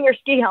like wearing your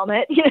ski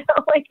helmet,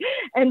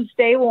 and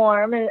stay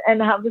warm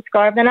and have the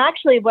scarf. And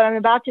actually what I'm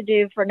about to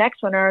do for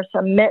next winter are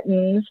some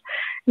mittens,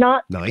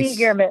 not ski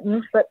gear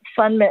mittens, but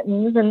fun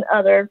mittens and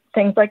other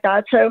things like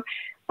that. So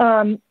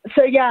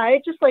yeah,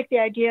 I just like the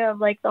idea of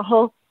like the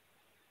whole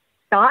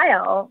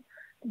style,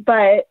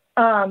 but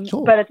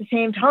at the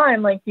same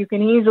time, like, you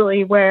can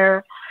easily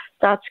wear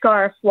that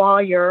scarf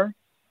while you're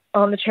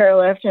on the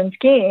chairlift and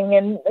skiing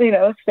and,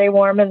 stay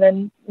warm. And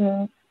then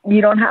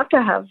you don't have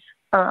to have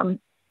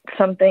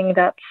something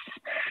that's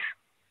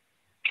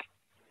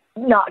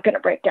not going to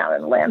break down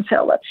in the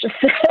landfill, let's just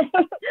say.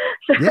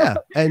 Yeah,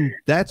 and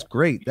that's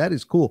great. That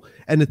is cool.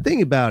 And the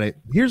thing about it,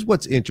 here's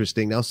what's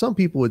interesting. Now, some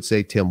people would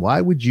say, Tim,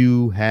 why would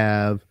you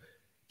have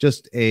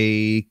just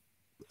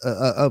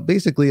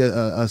basically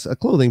a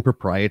clothing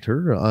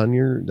proprietor on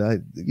your, not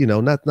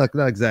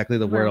exactly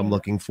the word I'm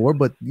looking for,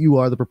 but you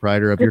are the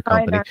proprietor of your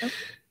company,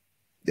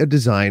 a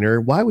designer.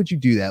 Why would you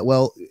do that?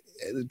 Well,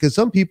 because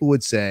some people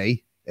would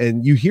say,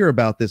 and you hear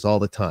about this all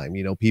the time,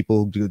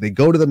 they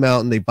go to the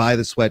mountain, they buy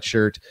the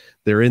sweatshirt,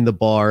 they're in the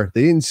bar,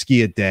 they didn't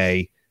ski a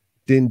day,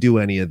 didn't do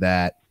any of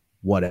that,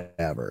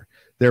 whatever.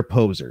 They're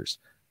posers.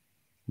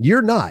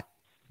 You're not.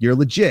 You're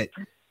legit.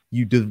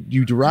 You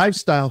derive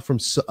style from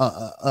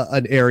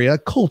an area,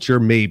 culture,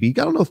 maybe. I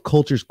don't know if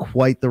culture is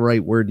quite the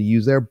right word to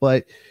use there,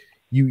 but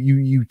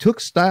you took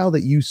style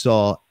that you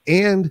saw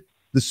and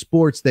the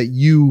sports that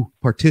you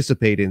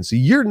participate in. So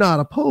you're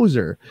not a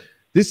poser.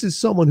 This is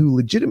someone who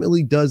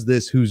legitimately does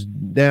this, who's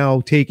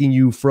now taking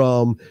you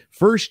from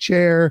first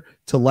chair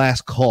to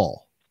last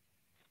call.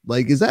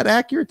 Like, is that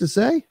accurate to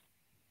say?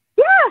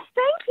 Yes,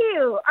 thank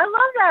you. I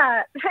love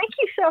that. Thank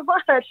you so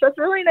much. That's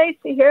really nice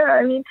to hear.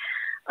 I mean,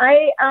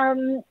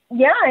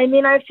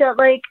 I felt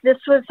like this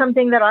was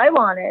something that I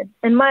wanted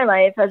in my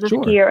life as a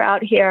skier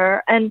out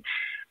here. And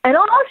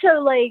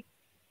also, like,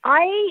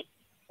 I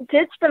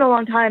did spend a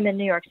long time in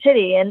New York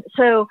City. And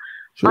so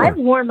I've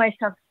worn my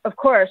stuff, of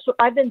course.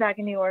 I've been back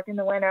in New York in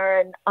the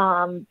winter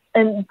and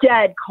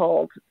dead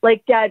cold,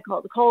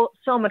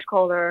 so much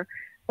colder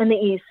in the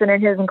East than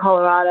it is in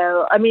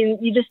Colorado. I mean,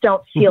 you just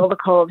don't feel the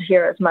cold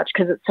here as much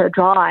because it's so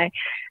dry.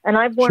 And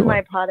I've worn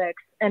my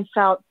products and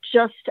felt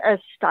just as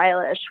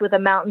stylish with a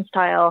mountain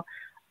style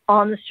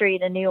on the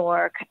street in New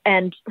York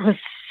and was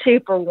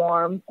super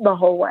warm the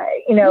whole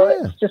way. You know,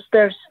 it's just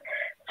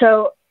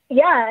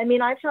I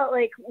mean, I felt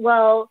like,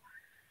 well,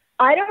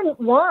 I don't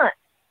want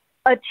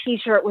a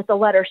t-shirt with the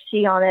letter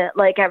C on it.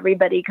 Like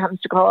everybody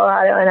comes to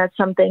Colorado and has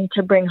something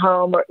to bring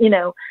home, or, you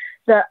know,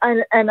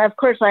 and of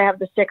course I have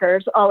the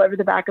stickers all over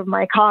the back of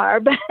my car,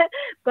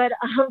 but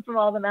from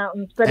all the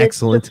mountains, but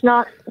Excellent. It's just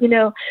not, you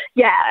know,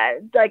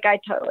 like I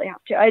totally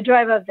have to. I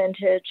drive a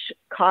vintage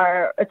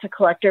car. It's a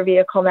collector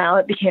vehicle now.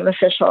 It became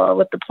official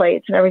with the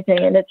plates and everything.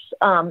 And it's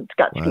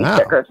got ski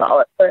stickers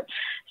all over it.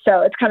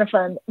 So it's kind of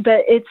fun,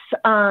 but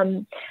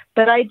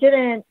but I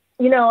didn't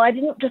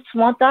just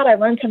want that. I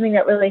wanted something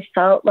that really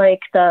felt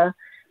like the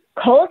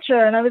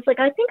culture. And I was like,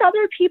 I think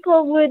other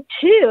people would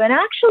too. And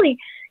actually,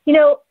 you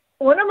know,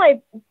 one of my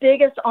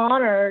biggest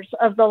honors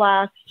of the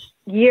last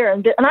year,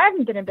 and I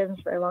haven't been in business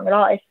very long at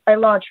all. I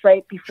launched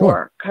right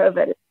before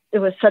COVID. It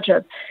was such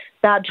a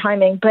bad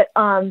timing, but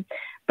I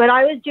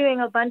was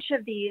doing a bunch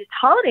of these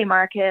holiday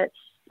markets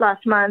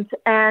last month,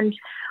 and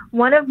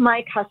one of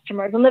my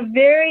customers on the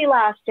very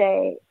last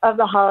day of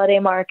the holiday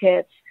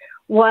markets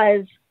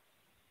was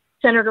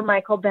Senator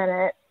Michael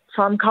Bennet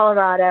from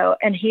Colorado,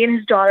 and he and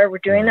his daughter were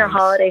doing their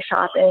holiday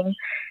shopping.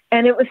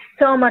 And it was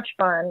so much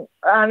fun.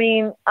 I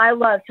mean, I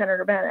love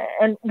Senator Bennet.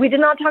 And we did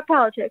not talk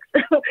politics.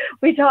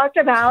 We talked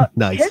about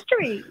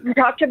history. We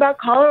talked about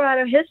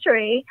Colorado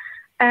history.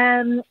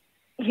 And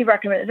he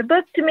recommended a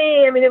book to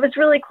me. I mean, it was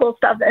really cool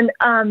stuff. And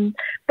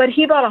but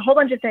he bought a whole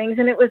bunch of things.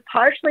 And it was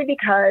partially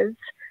because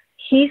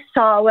he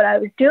saw what I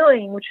was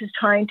doing, which was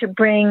trying to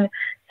bring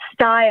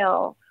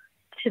style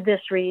to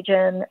this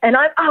region. And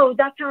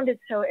that sounded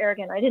so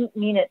arrogant. I didn't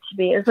mean it to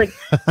be. It was like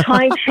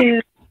trying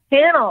to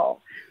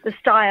channel the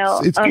style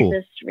of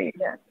this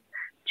region,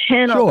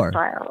 the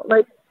style.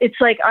 Like, it's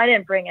like, I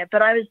didn't bring it,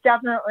 but I was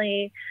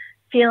definitely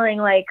feeling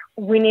like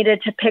we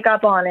needed to pick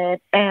up on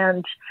it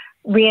and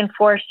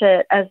reinforce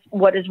it as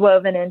what is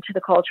woven into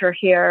the culture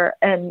here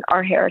and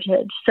our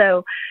heritage.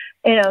 So,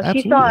 you know,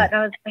 Absolutely. He saw it and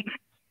I was like,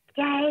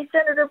 yay,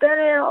 Senator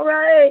Bennet, all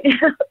right.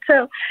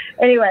 So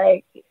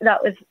anyway,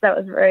 that was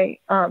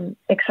very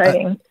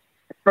exciting.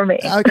 For me.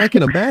 I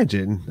can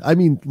imagine. I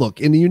mean,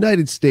 look, in the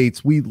United States,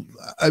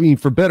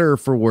 for better or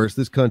for worse,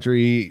 this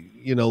country,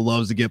 you know,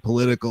 loves to get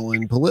political,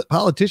 and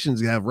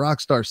politicians have rock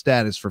star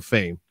status for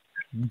fame,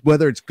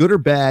 whether it's good or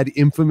bad,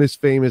 infamous,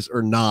 famous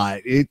or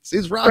not.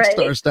 It's rock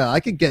star style. I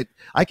could get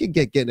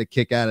getting a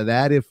kick out of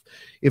that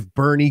if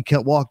Bernie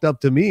walked up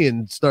to me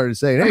and started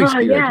saying, "Hey,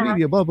 screw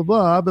media, blah blah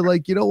blah." I'd be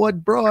like, you know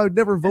what, bro? I would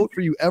never vote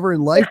for you ever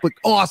in life, but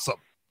awesome.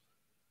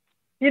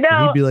 You know,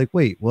 and he'd be like,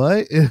 "Wait,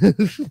 what?"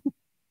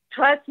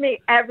 Trust me,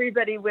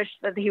 everybody wished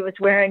that he was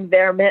wearing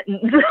their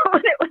mittens when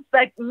it was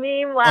like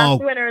meme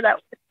last winter. That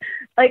was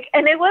like,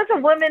 and it was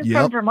a woman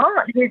from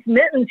Vermont. His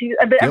mittens.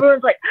 But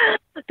everyone's like,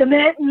 the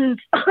mittens.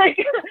 like,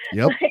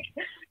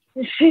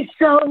 she's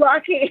so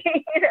lucky.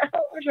 You know,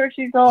 I'm sure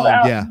she sold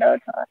out in no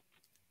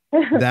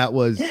time. that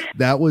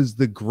was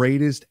the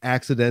greatest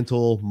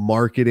accidental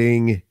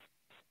marketing.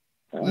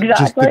 Exactly.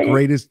 Just the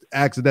greatest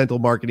accidental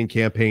marketing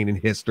campaign in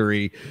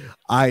history.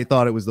 I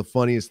thought it was the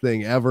funniest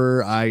thing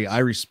ever. I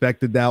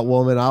respected that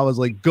woman. I was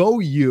like, go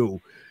you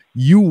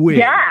win.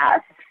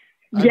 Yes.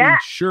 I mean,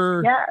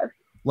 sure. Yes.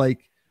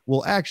 Like,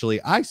 well,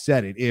 actually, I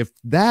said it. If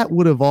that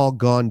would have all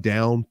gone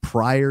down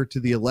prior to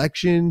the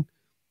election,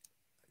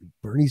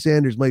 Bernie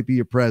Sanders might be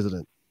your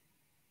president.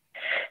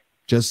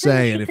 Just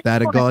saying, if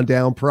that had gone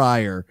down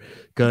prior,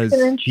 because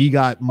he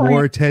got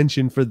more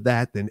attention for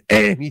that than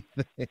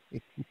anything.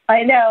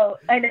 I know,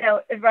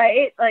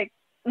 right? Like,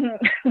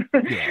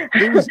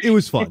 it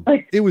was fun.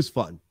 It was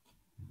fun.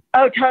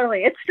 Oh,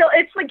 totally. It's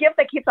the gift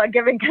that keeps on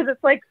giving, because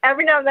it's like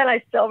every now and then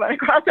I still run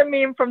across a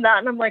meme from that,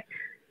 and I'm like,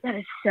 that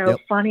is so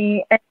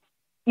funny. And,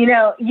 you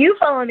know, you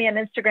follow me on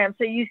Instagram,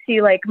 so you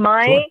see like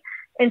my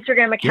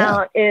Instagram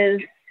account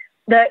is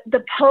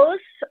the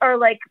posts are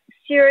like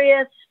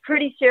serious,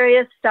 pretty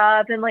serious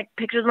stuff and like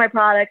pictures of my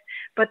products,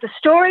 but the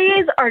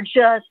stories are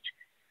just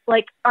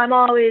like, I'm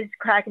always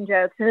cracking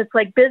jokes, and it's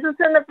like business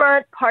in the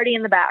front, party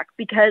in the back,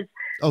 because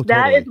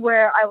that is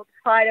where I will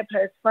try to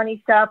post funny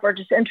stuff or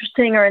just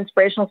interesting or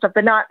inspirational stuff,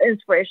 but not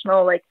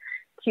inspirational like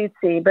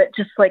cutesy, but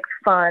just like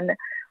fun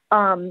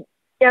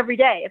every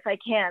day if I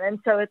can. And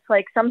so it's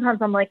like, sometimes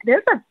I'm like,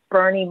 there's a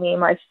Bernie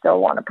meme I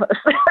still want to post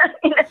that,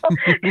 you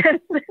know,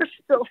 they're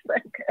still so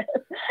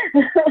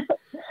good.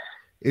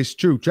 It's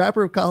true.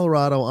 Trapper of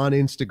Colorado on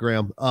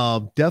Instagram.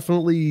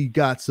 Definitely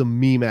got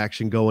some meme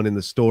action going in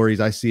the stories.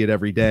 I see it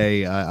every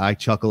day. I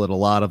chuckle at a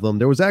lot of them.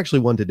 There was actually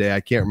one today. I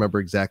can't remember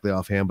exactly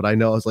offhand, but I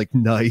know I was like,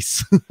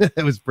 nice.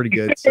 It was pretty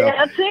good. So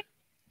dancing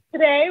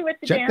today with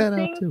the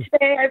dancing.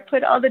 Today I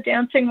put all the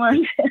dancing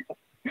ones in.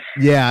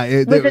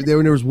 Yeah,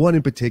 there was one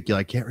in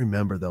particular. I can't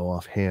remember though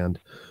offhand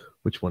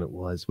which one it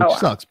was, which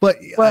sucks. But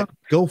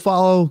go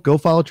follow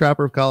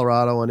Trapper of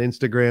Colorado on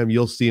Instagram.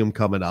 You'll see them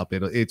coming up.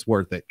 It's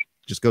worth it.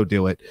 Just go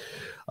do it.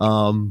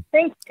 Thank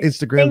you.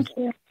 Instagram, Thank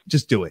you.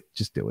 Just do it.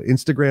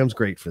 Instagram's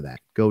great for that.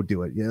 Go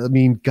do it. Yeah, I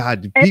mean,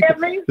 God,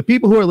 the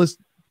people who are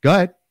listening, go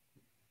ahead.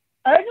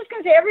 I was just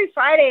going to say every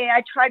Friday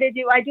I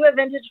do a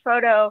vintage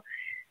photo.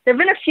 There've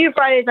been a few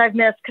Fridays I've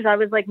missed because I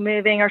was like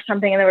moving or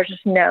something and there was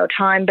just no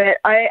time, but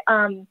I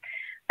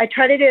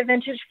try to do a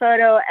vintage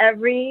photo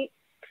every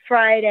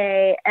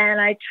Friday,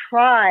 and I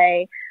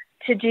try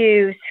to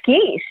do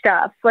ski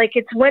stuff. Like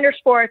it's winter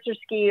sports or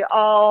ski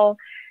all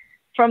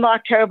from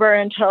October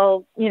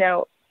until,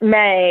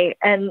 May,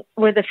 and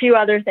with a few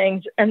other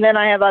things. And then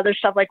I have other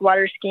stuff like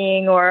water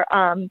skiing or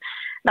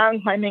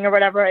mountain climbing or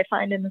whatever I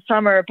find in the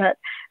summer. But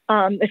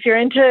if you're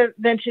into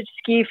vintage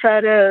ski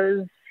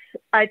photos,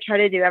 I try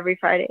to do every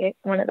Friday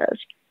one of those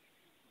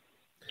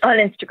on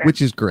Instagram.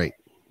 Which is great.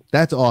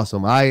 That's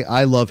awesome.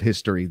 I love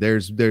history.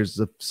 There's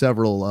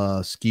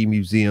several ski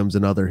museums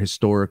and other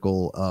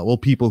historical,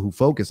 people who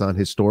focus on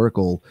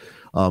historical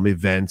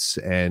events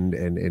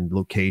and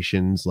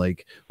locations.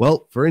 Like,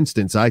 well, for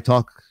instance, I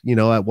talk,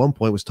 at one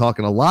point was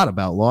talking a lot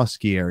about lost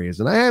ski areas,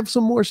 and I have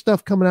some more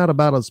stuff coming out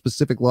about a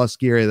specific lost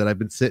ski area that I've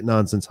been sitting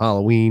on since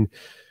Halloween.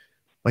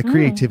 My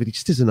creativity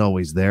just isn't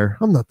always there.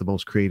 I'm not the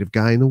most creative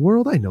guy in the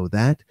world. I know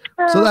that.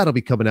 So that'll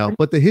be coming out,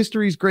 but the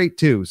history is great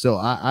too. So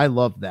I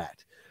love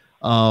that.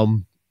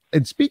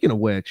 And speaking of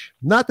which,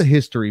 not the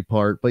history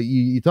part, but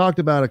you talked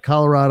about a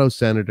Colorado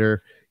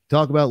senator, you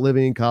talk about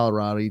living in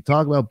Colorado, you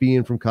talk about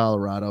being from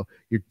Colorado.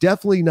 You're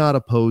definitely not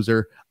a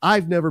poser.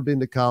 I've never been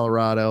to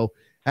Colorado.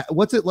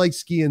 What's it like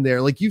skiing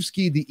there? Like, you've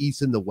skied the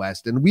East and the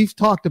West, and we've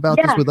talked about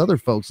this with other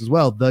folks as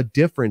well, the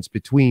difference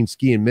between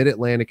skiing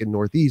Mid-Atlantic and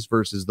Northeast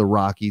versus the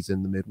Rockies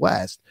and the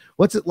Midwest.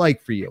 What's it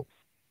like for you?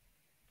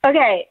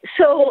 Okay,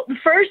 so the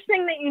first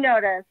thing that you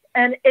notice,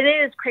 and it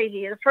is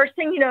crazy, the first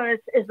thing you notice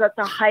is that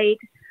the height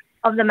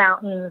of the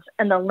mountains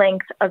and the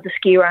length of the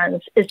ski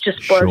runs is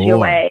just blows you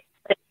away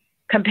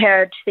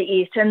compared to the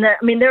East. And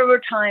there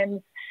were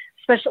times,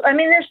 there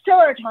still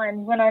are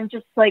times when I'm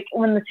just like,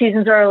 when the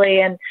season's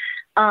early, and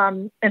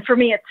for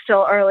me it's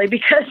still early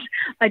because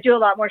I do a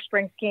lot more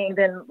spring skiing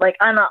than like,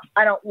 I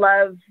don't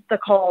love the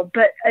cold,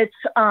 but it's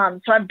so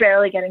I'm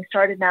barely getting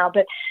started now,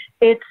 but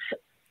it's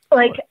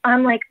like,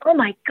 I'm like, oh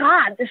my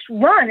God, this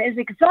run is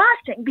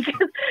exhausting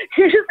because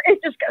it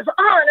just goes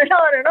on and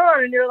on and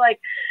on. And you're like,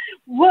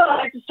 whoa,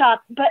 I have to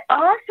stop. But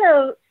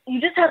also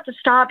you just have to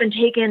stop and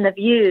take in the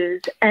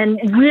views and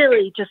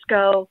really just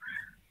go,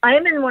 I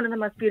am in one of the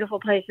most beautiful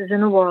places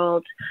in the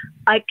world.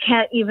 I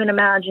can't even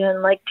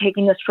imagine like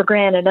taking this for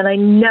granted. And I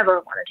never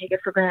want to take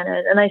it for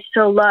granted. And I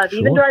still love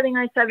even driving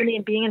I-70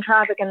 and being in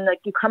traffic, and like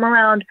you come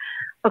around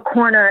a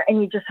corner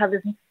and you just have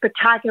this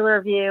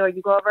spectacular view, or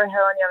you go over a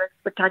hill and you have a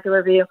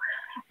spectacular view.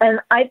 And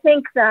I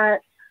think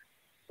that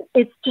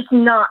it's just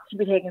not to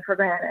be taken for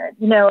granted,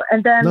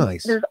 and then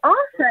there's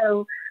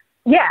also,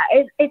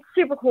 it's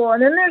super cool.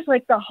 And then there's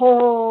like the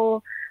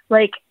whole,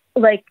 like,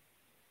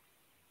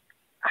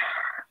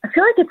 I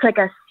feel like it's like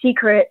a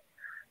secret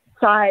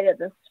side of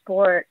the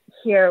sport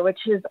here, which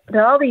is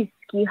there are all these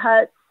ski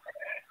huts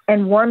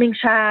and warming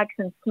shacks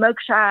and smoke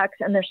shacks,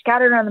 and they're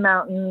scattered around the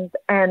mountains.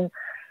 And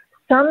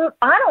some,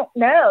 I don't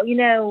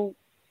know,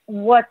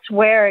 what's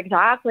where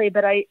exactly,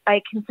 but I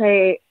can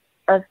say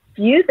a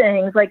few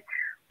things. Like,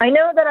 I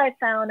know that I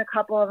found a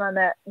couple of them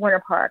at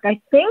Winter Park.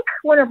 I think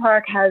Winter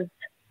Park has,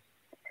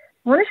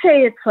 I want to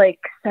say it's like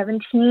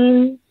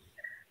 17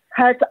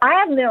 huts. I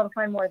haven't been able to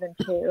find more than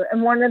 2.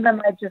 And one of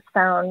them I just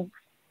found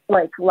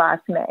like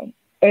last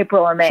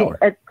April or May.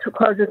 At the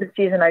close of the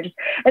season. And it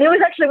was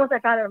actually, once I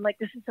found it, I'm like,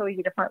 this is so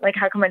easy to find. Like,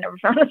 how come I never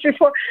found this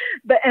before?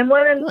 But, and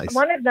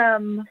one of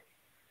them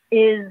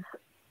is,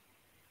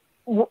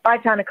 I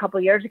found a couple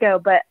years ago,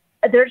 but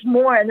there's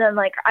more. And then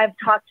like, I've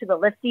talked to the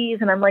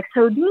lifties and I'm like,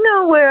 so do you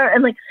know where?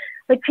 And like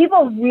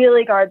people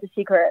really guard the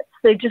secrets.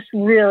 They just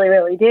really,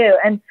 really do.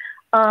 And,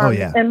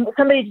 and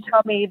somebody just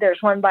told me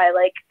there's one by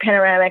like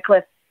Panoramic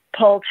with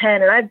Pole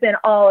 10, and I've been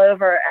all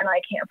over and I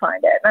can't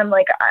find it. And I'm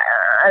like,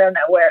 I don't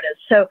know where it is.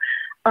 So,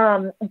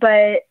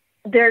 but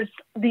there's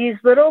these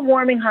little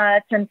warming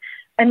huts, and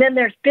then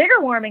there's bigger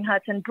warming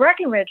huts, and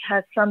Breckenridge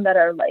has some that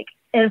are like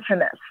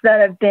infamous,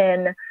 that have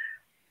been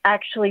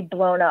actually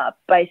blown up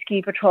by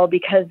ski patrol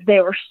because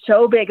they were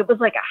so big. It was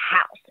like a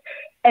house,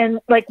 and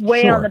like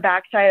way on the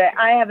backside.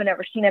 I haven't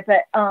ever seen it,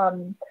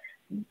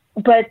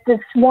 but this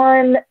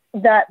one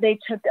that they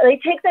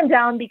take them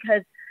down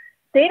because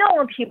they don't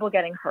want people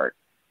getting hurt.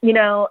 They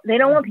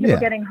don't want people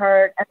getting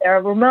hurt, and they're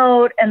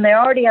remote, and they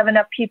already have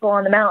enough people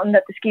on the mountain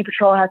that the ski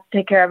patrol has to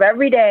take care of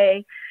every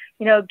day,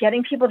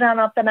 getting people down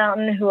off the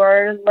mountain who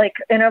are like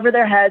in over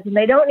their heads, and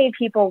they don't need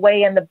people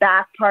way in the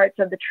back parts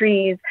of the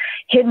trees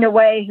hidden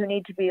away who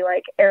need to be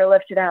like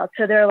airlifted out.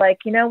 So they're like,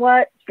 you know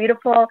what? It's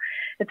beautiful.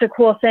 It's a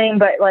cool thing,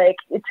 but like,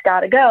 it's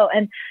got to go.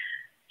 And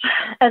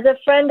as a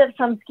friend of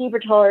some ski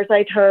patrollers,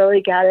 I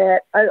totally get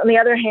it. On the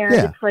other hand,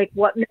 it's like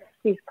what makes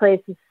these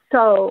places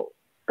so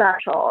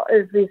special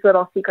is these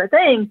little secret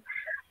things.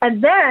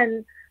 And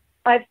then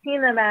I've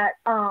seen them at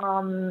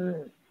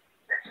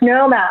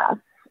Snowmass.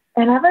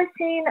 And have I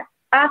seen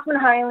Aspen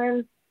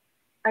Highlands?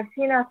 I've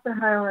seen Aspen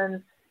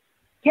Highlands.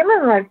 Can't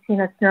remember if I've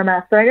seen a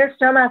Snowmass, but I know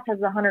Snowmass has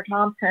the Hunter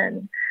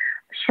Thompson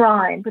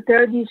shrine. But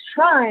there are these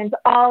shrines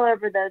all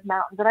over those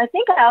mountains. And I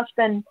think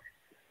Aspen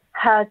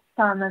has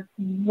some as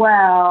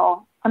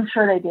well. I'm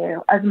sure they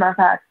do, as a matter of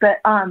fact. But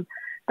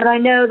I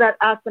know that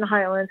Aspen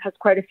Highlands has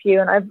quite a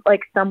few, and I've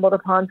like stumbled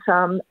upon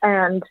some.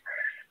 And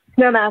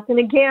Snowmass, and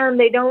again,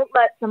 they don't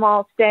let them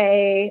all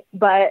stay,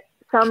 but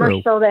some are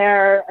still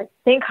there. I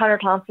think Hunter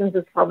Thompson's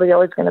is probably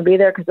always going to be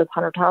there because it's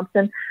Hunter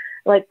Thompson.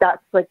 Like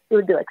that's like, it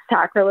would be like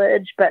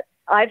sacrilege, but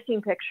I've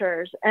seen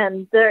pictures,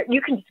 and there,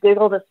 you can just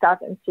Google this stuff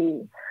and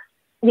see,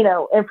 you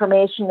know,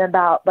 information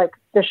about like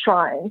the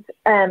shrines.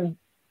 And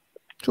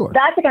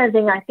that's the kind of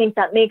thing I think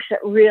that makes it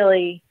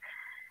really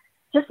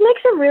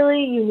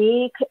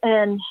unique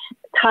and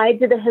tied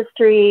to the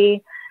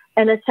history,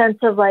 and a sense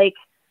of like,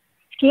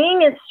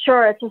 skiing is,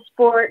 sure, it's a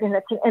sport and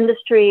it's an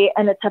industry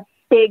and it's a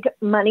big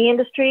money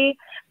industry,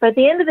 but at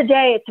the end of the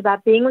day, it's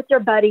about being with your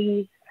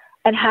buddies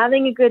and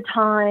having a good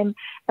time.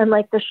 And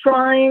like the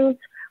shrines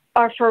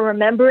are for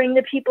remembering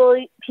the people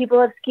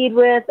have skied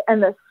with,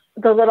 and the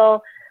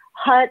little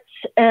huts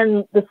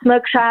and the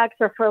smoke shacks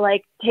are for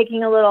like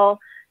taking a little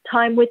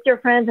time with your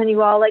friends, and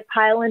you all like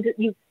pile into,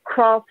 you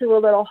crawl through a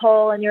little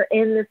hole and you're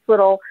in this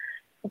little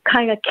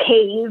kind of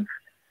cave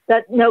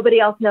that nobody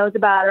else knows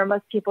about, or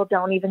most people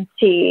don't even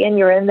see, and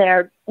you're in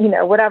there, you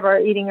know, whatever,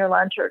 eating your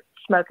lunch or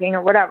smoking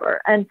or whatever.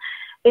 And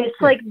it's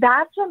like,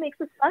 that's what makes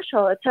it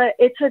special.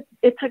 It's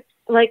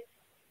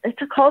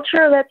a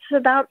culture that's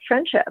about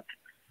friendship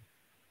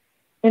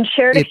and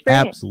shared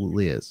experience. It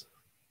absolutely is.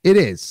 It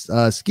is.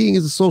 Skiing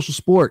is a social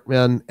sport,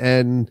 man,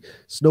 and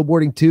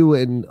snowboarding too,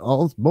 and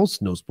most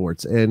snow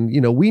sports. And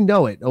you know, we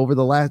know it over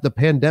the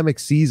pandemic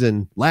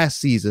season, last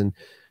season,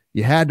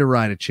 you had to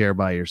ride a chair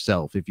by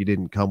yourself if you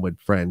didn't come with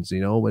friends,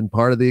 you know, and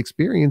part of the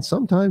experience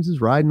sometimes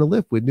is riding a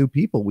lift with new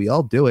people. We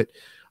all do it.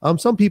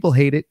 Some people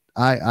hate it.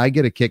 I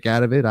get a kick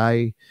out of it.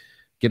 I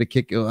get a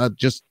kick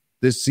just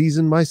this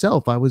season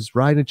myself. I was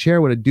riding a chair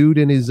with a dude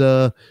and his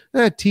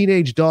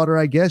teenage daughter,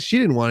 I guess. She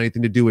didn't want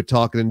anything to do with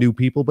talking to new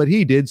people, but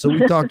he did. So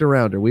we talked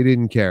around her. We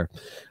didn't care.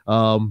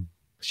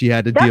 She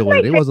had to deal with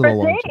it. It wasn't a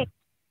long time.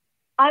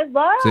 I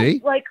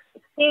love like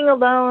being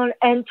alone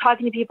and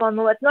talking to people on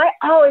the lift. And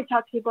I always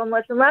talk to people on the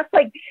lift. And that's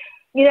like,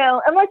 you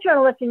know, unless you're on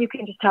a lift and you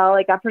can just tell,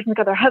 like, that person's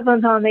got their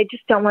headphones on, they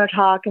just don't want to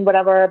talk and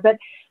whatever. But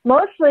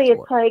mostly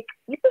it's like,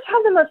 you just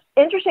have the most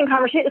interesting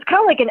conversation. It's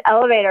kind of like an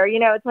elevator, you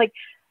know, it's like,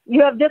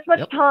 you have this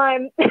much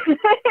time.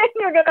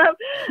 You're going to have,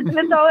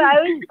 and so I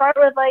always start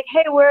with like,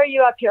 hey, where are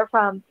you up here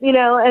from? You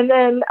know, and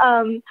then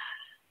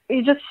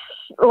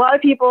a lot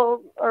of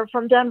people are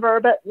from Denver,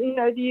 but you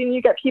know,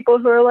 you get people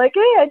who are like,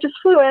 hey, I just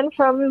flew in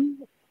from,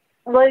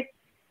 like,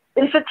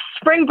 if it's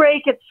spring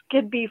break, it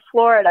could be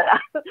Florida,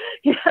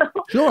 you know,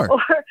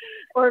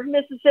 or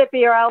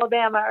Mississippi or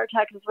Alabama or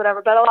Texas,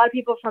 whatever. But a lot of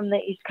people from the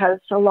East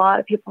Coast,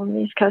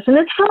 and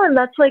it's fun.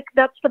 That's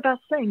the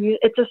best thing.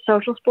 It's a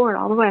social sport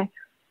all the way.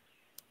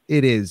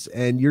 It is,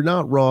 and you're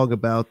not wrong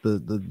about the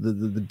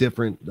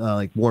different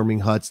like warming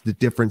huts, the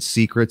different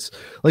secrets.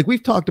 Like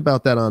we've talked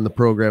about that on the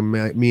program,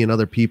 me and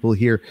other people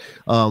here,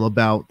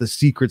 about the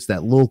secrets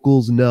that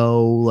locals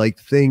know, like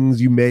things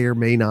you may or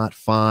may not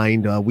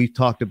find. We've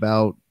talked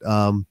about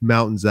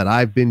mountains that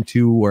I've been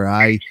to where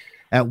I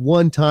at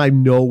one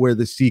time know where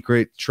the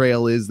secret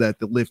trail is that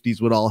the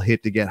lifties would all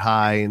hit to get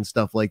high and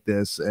stuff like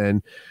this.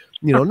 And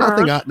you know,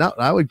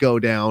 I would go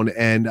down,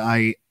 and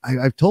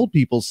I've told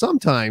people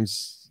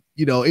sometimes,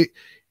 you know,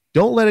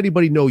 don't let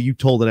anybody know you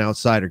told an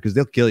outsider because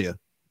they'll kill you.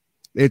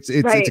 It's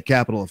a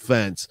capital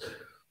offense.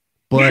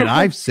 But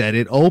I've said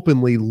it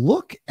openly.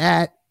 Go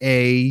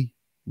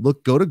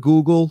to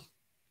Google,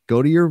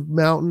 go to your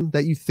mountain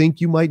that you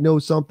think you might know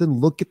something,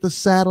 look at the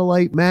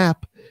satellite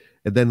map,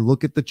 and then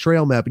look at the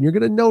trail map. And you're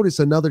going to notice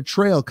another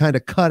trail kind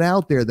of cut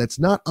out there that's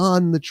not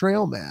on the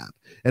trail map.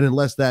 And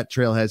unless that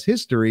trail has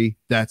history,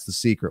 that's the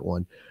secret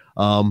one.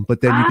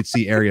 But then you could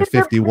see Area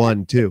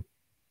 51 too.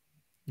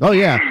 Oh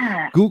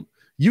yeah.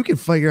 You can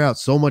figure out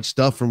so much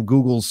stuff from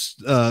Google's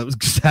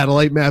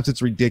satellite maps.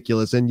 It's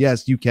ridiculous. And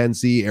yes, you can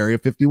see Area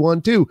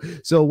 51 too.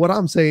 So what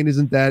I'm saying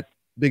isn't that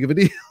big of a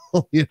deal.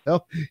 You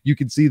know, you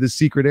can see the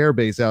secret air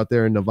base out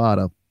there in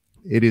Nevada.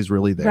 It is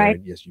really there. Right.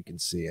 And yes, you can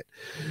see it.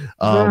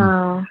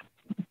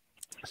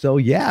 So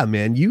yeah,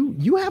 man,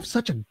 you have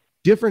such a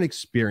different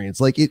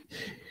experience. Like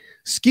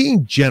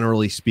skiing,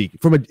 generally speaking,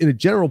 from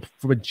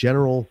a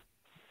general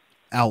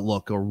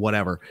outlook or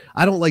whatever.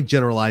 I don't like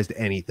generalized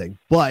anything,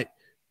 but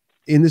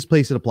in this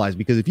place it applies,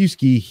 because if you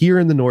ski here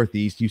in the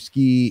Northeast, you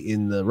ski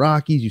in the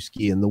Rockies, you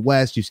ski in the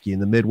West, you ski in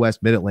the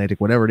Midwest, Mid-Atlantic,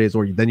 whatever it is,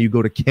 or then you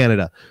go to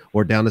Canada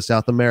or down to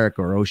South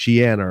America or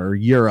Oceania or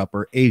Europe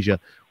or Asia,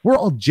 we're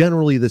all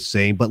generally the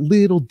same, but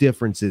little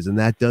differences. And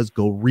that does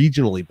go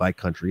regionally by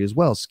country as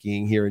well.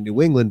 Skiing here in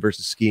New England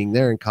versus skiing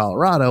there in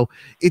Colorado,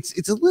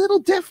 it's a little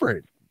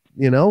different,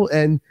 you know,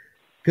 and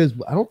because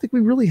I don't think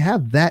we really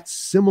have that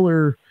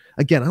similar.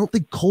 Again, I don't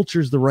think culture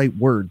is the right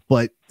word,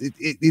 but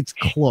it's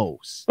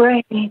close.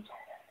 Right. You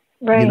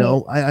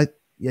know, I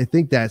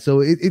think that.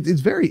 So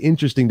it's very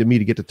interesting to me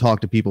to get to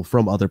talk to people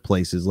from other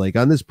places. Like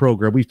on this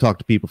program, we've talked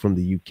to people from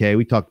the UK.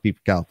 We talked to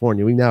people from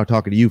California. We now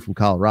talking to you from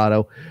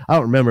Colorado. I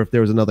don't remember if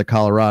there was another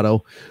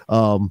Colorado.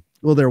 Well,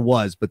 there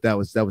was, but that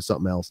was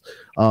something else.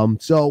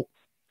 So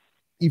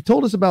you've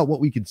told us about what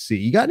we can see.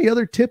 You got any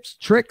other tips,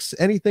 tricks,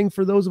 anything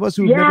for those of us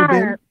who've never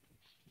been?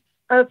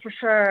 Oh, for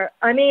sure.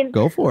 I mean,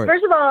 go for it.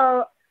 First of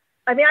all,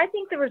 I mean, I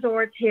think the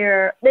resorts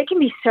here, they can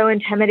be so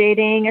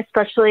intimidating,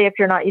 especially if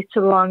you're not used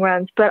to the long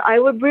runs. But I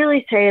would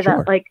really say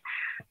that, like,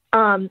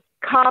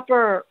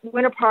 Copper,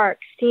 Winter Park,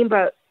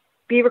 Steamboat,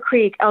 Beaver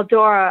Creek,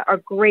 Eldora are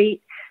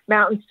great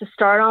mountains to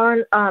start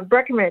on.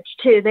 Breckenridge,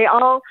 too. They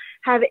all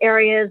have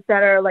areas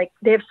that are, like,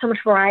 they have so much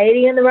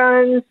variety in the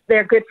runs.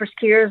 They're good for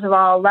skiers of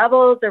all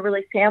levels. They're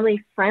really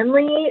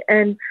family-friendly.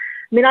 And,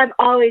 I mean, I've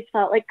always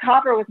felt like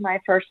Copper was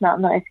my first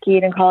mountain that I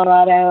skied in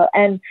Colorado.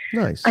 And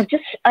nice. I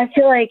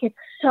feel like it's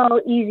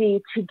so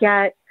easy to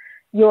get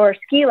your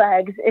ski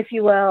legs, if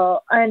you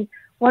will. And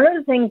one of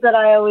the things that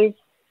I always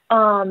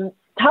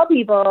tell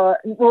people,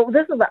 well,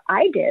 this is what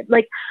I did.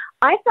 Like,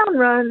 I found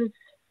runs,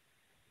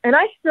 and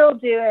I still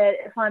do it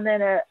if I'm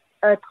in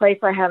a place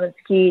I haven't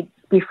skied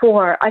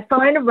before. I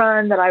find a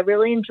run that I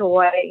really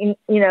enjoy.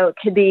 You know, it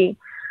could be,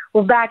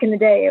 well, back in the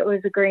day it was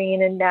a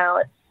green, and now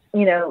it's,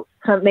 you know,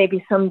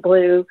 maybe some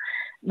blue.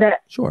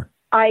 That sure.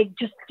 I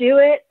just do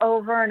it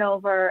over and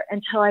over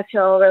until I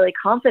feel really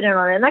confident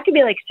on it. And that could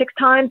be like 6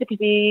 times. It could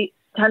be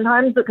 10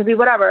 times. It could be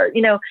whatever,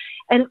 you know.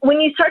 And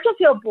when you start to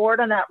feel bored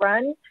on that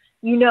run,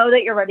 you know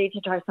that you're ready to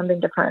try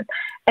something different.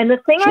 And the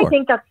thing I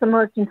think that's the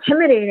most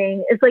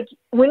intimidating is, like,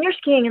 when you're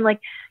skiing and,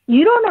 like,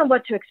 you don't know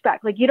what to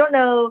expect. Like, you don't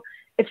know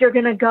if you're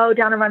going to go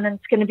down a run and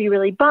it's going to be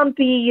really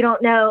bumpy. You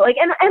don't know. Like,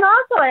 and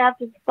also I have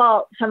to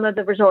fault some of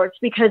the resorts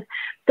because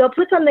they'll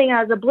put something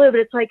as a blue, but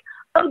it's like,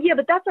 oh yeah,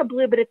 but that's a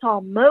blue, but it's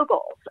all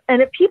moguls.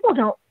 And if people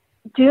don't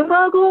do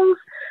moguls,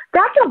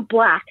 that's a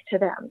black to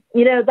them.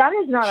 You know, that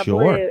is not a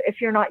blue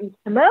if you're not used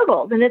to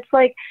moguls. And it's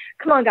like,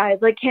 come on, guys,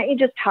 like, can't you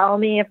just tell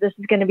me if this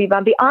is going to be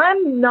bumpy?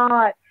 I'm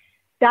not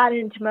that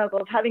into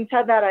moguls. Having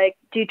said that, I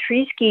do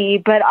tree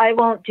ski, but I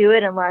won't do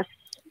it unless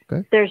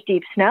there's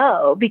deep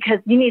snow, because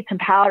you need some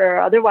powder.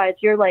 Otherwise,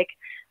 you're like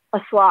a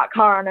slot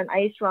car on an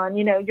ice run.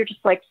 You know, you're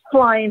just like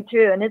flying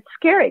through, and it's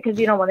scary because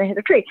you don't want to hit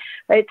a tree,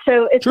 right?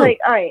 So it's like,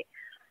 all right,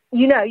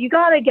 you know, you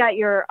got to get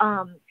your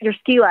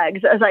ski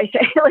legs, as I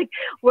say, like,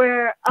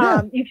 where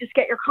you just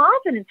get your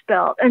confidence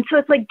built. And so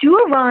it's like, do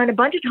a run a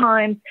bunch of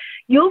times.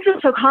 You'll feel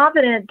so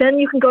confident. Then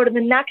you can go to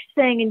the next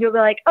thing and you'll be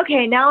like,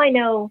 okay, now I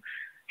know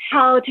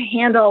how to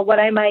handle what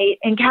I might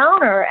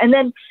encounter. And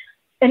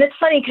it's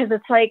funny because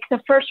it's like the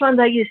first ones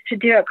I used to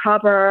do at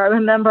Copper, I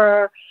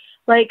remember,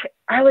 like,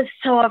 I was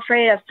so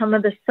afraid of some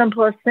of the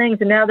simplest things.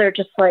 And now they're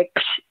just like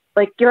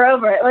you're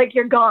over it, like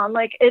you're gone,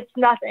 like it's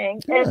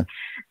nothing.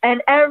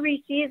 And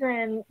every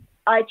season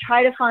I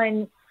try to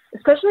find,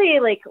 especially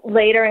like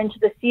later into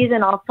the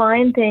season, I'll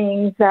find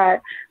things that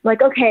I'm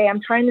like, okay,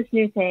 I'm trying this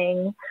new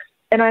thing,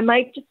 and I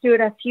might just do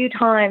it a few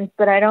times,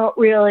 but I haven't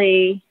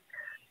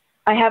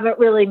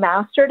really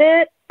mastered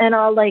it. And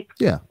I'll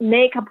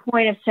make a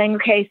point of saying,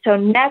 okay, so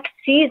next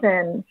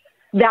season,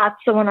 that's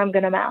the one I'm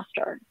going to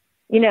master.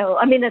 You know,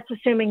 I mean, that's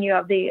assuming you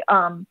have the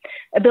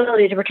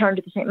ability to return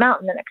to the same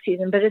mountain the next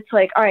season. But it's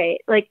like, all right,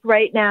 like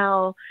right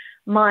now,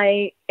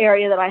 my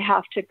area that I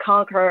have to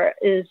conquer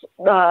is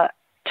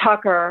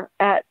Tucker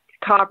at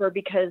Copper,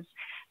 because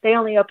they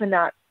only opened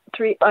that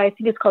I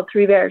think it's called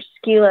Three Bears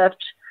ski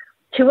lift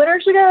 2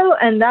 winters ago.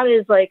 And that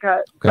is like,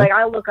 like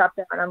I look up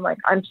there and I'm like,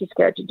 I'm too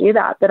scared to do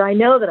that, but I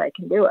know that I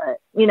can do it,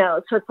 you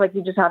know? So it's like,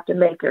 you just have to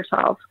make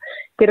yourself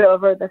get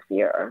over the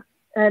fear.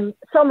 And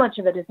so much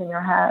of it is in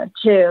your head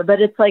too,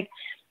 but it's like,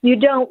 you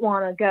don't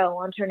want to go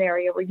onto an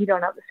area where you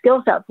don't have the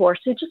skill set for.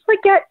 So just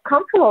like get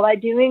comfortable by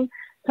doing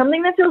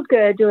something that feels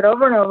good, do it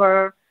over and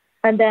over.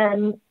 And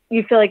then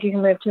you feel like you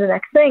can move to the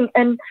next thing.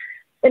 And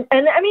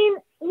I mean,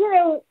 you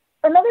know,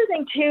 another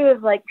thing too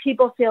is like,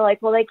 people feel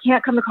like, well, they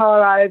can't come to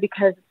Colorado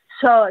because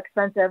it's so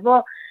expensive.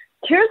 Well,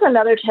 here's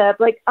another tip.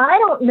 Like, I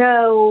don't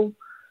know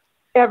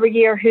every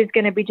year who's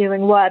going to be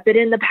doing what, but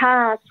in the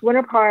past,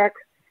 Winter Park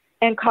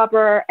and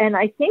Copper, and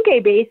I think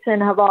A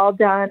Basin have all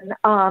done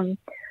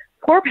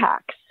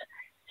 4-packs.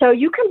 So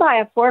you can buy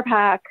a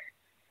 4-pack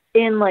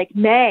in like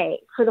May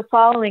for the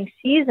following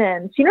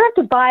season. So you don't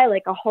have to buy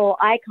like a whole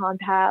Icon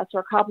Pass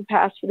or Copper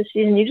Pass for the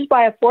season. You just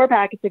buy a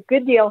 4-pack. It's a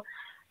good deal.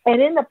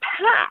 And in the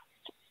past,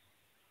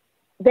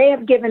 they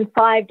have given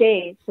 5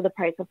 days for the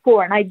price of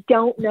 4. And I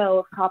don't know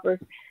if Copper's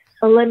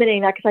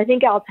eliminating that, because I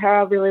think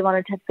Altera really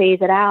wanted to phase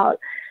it out.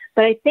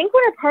 But I think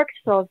Winter Park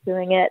still is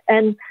doing it.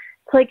 And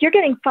it's like, you're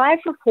getting 5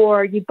 for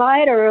 4. You buy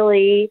it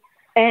early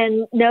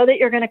and know that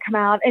you're going to come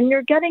out, and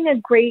you're getting a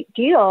great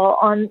deal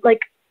on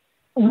like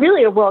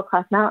really a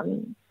world-class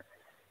mountain.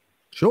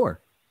 Sure.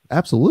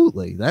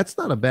 Absolutely. That's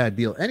not a bad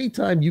deal.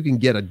 Anytime you can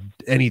get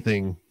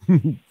anything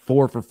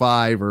 4 for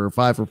 5 or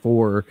 5 for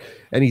 4,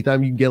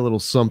 anytime you can get a little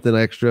something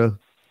extra,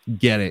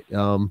 get it.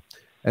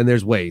 And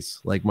there's ways,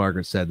 like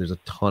Margaret said, there's a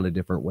ton of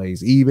different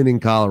ways, even in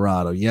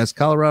Colorado. Yes,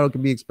 Colorado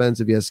can be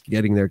expensive. Yes,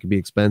 getting there can be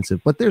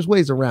expensive, but there's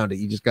ways around it.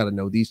 You just got to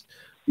know these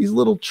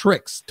little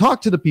tricks.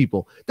 Talk to the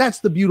people. That's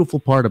the beautiful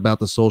part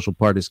about the social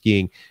part of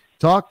skiing.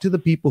 Talk to the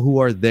people who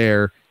are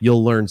there.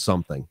 You'll learn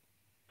something,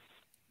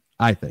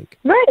 I think.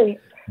 Right.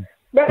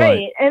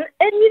 Right. And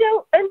you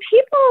know, and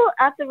people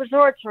at the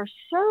resorts are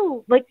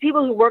so, like,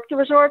 people who work the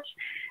resorts,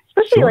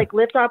 especially like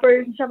lift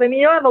operators and stuff. I mean,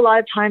 you don't have a lot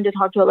of time to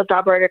talk to a lift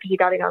operator because you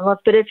got to go on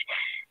lift. But if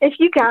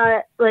you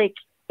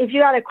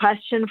got a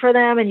question for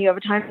them and you have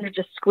a time to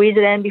just squeeze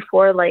it in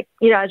before, like,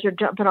 you know, as you're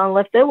jumping on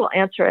lift, they will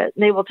answer it.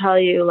 They will tell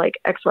you like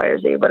X, Y, or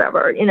Z,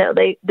 whatever. You know,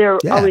 they're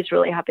always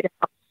really happy to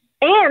help.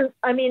 And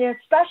I mean,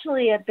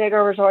 especially at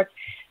bigger resorts,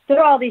 there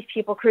are all these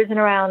people cruising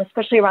around,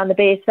 especially around the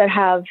base, that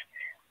have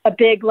a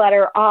big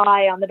letter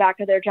I on the back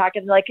of their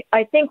jacket. Like,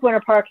 I think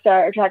Winter Park's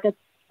jackets,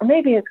 or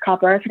maybe it's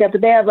copper, I forget,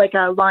 but they have like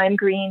a lime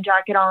green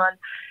jacket on.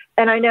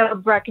 And I know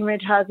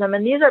Breckenridge has them.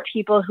 And these are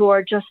people who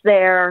are just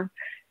there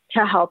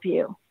to help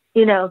you.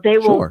 You know, they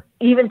will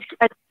even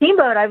at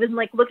Steamboat, I was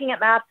like looking at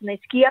maps and they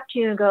ski up to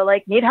you and go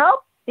like, need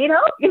help? You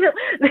know,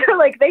 they're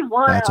like, they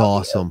want That's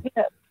awesome. You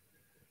know?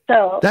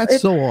 So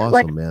that's so awesome,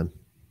 like, man.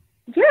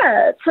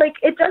 Yeah. It's like,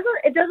 it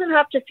doesn't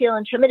have to feel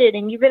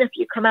intimidating, even if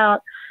you come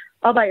out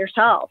all by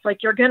yourself.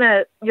 Like, you're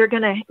gonna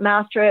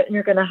master it, and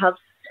you're gonna have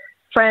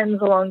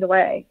friends along the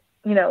way.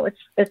 You know, it's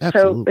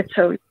so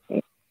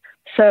easy.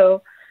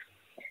 So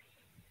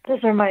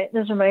those are my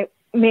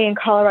main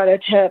Colorado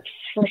tips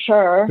for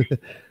sure.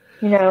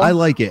 You know, I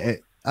like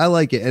it.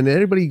 And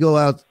anybody,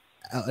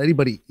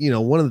 you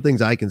know, one of the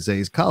things I can say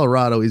is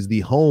Colorado is the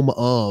home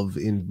of,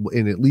 in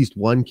at least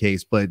one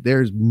case, but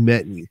there's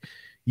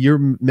your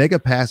mega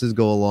passes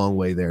go a long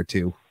way there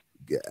too.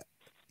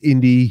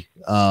 Indy,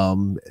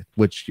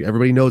 which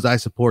everybody knows I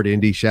support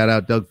Indy. Shout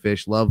out Doug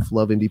Fish,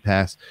 love Indy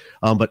Pass.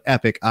 But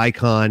Epic,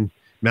 Icon,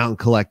 Mountain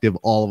Collective,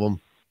 all of them.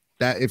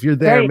 That if you're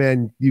there,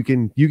 man, you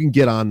can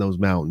get on those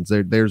mountains.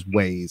 There's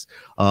ways.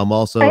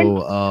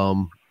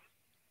 Go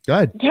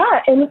ahead.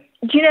 Yeah, and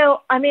you know,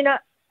 I mean, a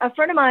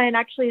friend of mine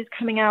actually is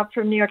coming out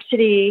from New York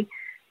City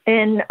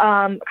in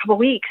a couple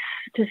weeks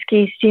to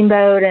ski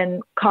Steamboat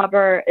and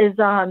Copper. He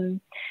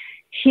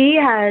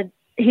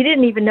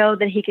didn't even know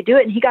that he could do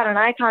it, and he got an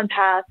Icon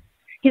pass.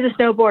 He's a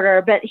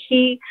snowboarder, but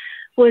he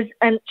was,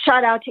 and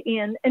shout out to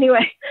Ian.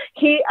 Anyway,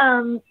 he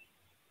got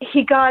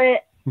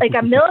it like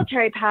a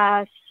military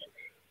pass.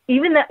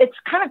 Even though it's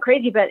kind of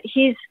crazy, but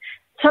he's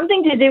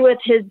something to do with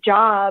his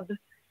job,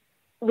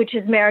 which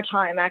is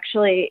maritime.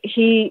 Actually,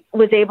 he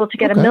was able to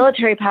get a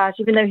military pass,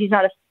 even though he's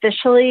not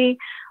officially,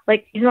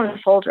 like, he's not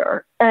a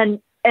soldier. And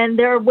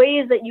there are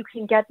ways that you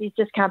can get these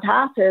discount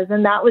passes.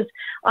 And that was,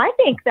 I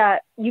think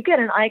that you get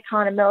an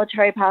Icon, a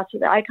military pass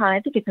with the Icon,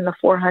 I think it's in the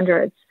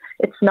 400s.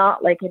 It's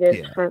not like it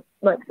is for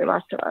like the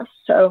rest of us.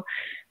 So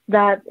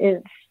that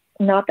is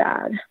not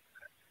bad.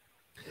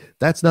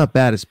 That's not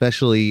bad,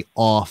 especially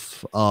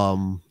off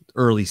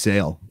early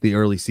sale, the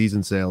early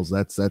season sales.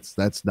 That's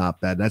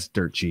not bad. That's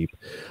dirt cheap.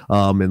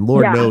 And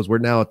Lord knows we're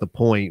now at the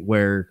point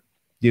where,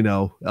 you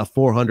know, a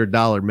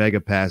 $400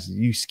 mega pass,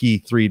 you ski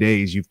 3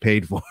 days, you've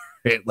paid for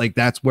it. Like,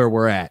 that's where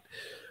we're at.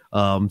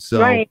 So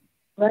right.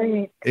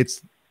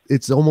 It's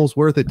almost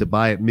worth it to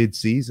buy it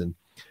mid-season.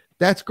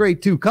 That's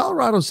great too.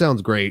 Colorado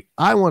sounds great.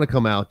 I want to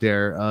come out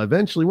there.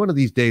 Eventually, one of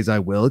these days I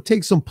will. It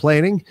takes some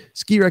planning.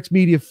 Ski Rex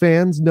Media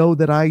fans know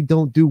that I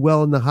don't do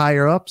well in the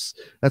higher ups.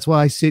 That's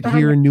why I sit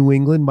here in New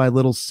England, my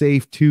little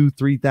safe 2,000,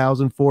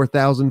 3,000,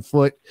 4,000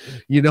 foot,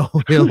 you know,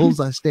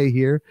 hills. I stay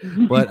here,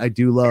 but I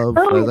do love,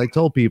 as I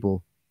tell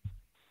people,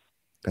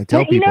 I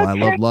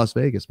love Las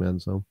Vegas,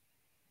 man. So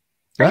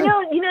I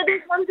know, you know,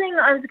 there's one thing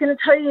I was going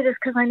to tell you this,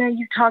 because I know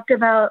you talked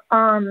about,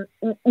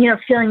 you know,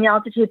 feeling the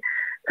altitude.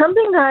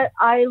 Something that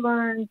I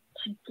learned,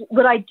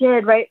 what I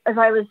did, right, as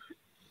I was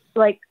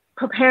like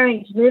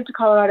preparing to move to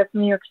Colorado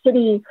from New York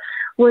City,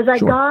 was I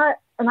got,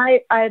 and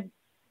I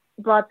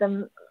bought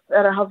them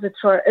at a health food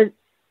store, is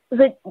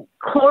the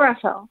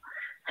chlorophyll.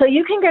 So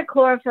you can get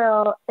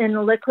chlorophyll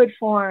in liquid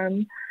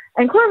form,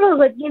 and chlorophyll is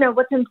like, you know,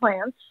 what's in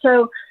plants.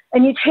 So,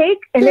 and you take,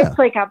 and it's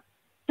like a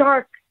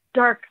dark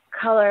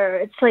color.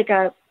 It's like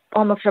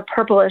almost a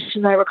purplish,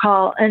 as I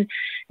recall. And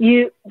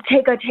you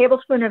take a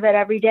tablespoon of it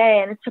every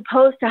day, and it's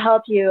supposed to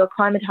help you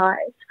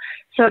acclimatize.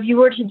 So if you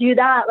were to do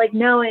that, like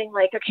knowing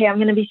like, okay, I'm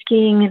going to be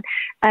skiing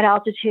at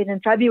altitude in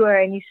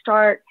February, and you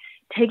start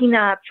taking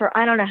that for,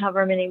 I don't know,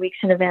 however many weeks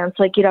in advance,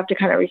 like you'd have to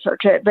kind of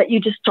research it, but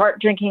you just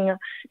start drinking a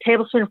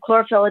tablespoon of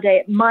chlorophyll a day.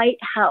 It might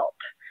help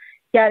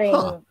getting,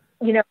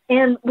 you know,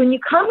 and when you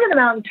come to the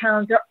mountain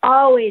towns, they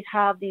always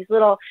have these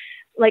little,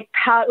 like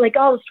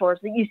all the stores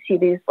that you see,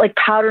 these like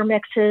powder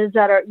mixes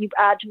that you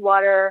add to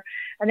water,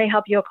 and they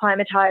help you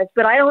acclimatize.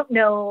 But I don't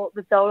know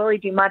that they'll really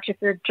do much if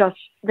you're just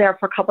there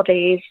for a couple of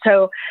days.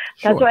 So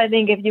that's why I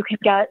think if you can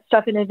get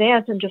stuff in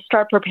advance and just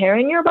start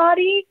preparing your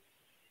body,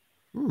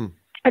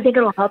 I think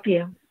it'll help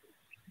you.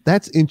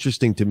 That's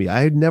interesting to me.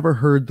 I had never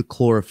heard the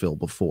chlorophyll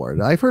before.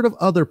 I've heard of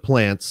other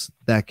plants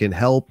that can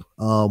help.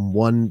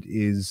 One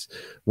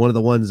of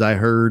the ones I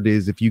heard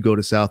is if you go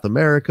to South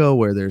America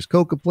where there's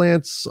coca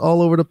plants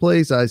all over the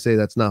place. I say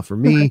that's not for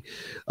me.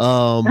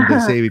 They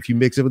say if you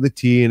mix it with the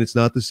tea and it's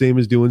not the same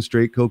as doing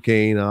straight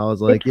cocaine. I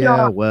was like,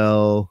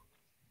 well.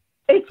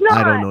 It's not.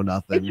 I don't know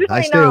nothing. It's really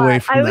I stay away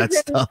from that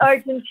stuff. I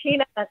was in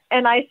Argentina,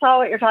 and I saw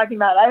what you're talking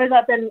about. I was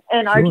up in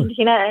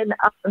Argentina,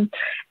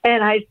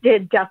 and I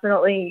did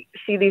definitely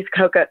see these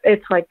cocoa.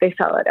 It's like they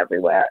sell it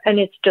everywhere, and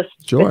it's just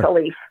it's a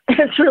leaf.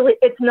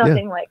 It's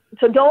nothing like.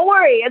 So don't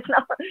worry, it's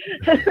not.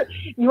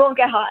 You won't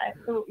get high.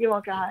 You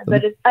won't get high,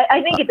 but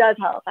I think it does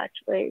help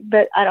actually.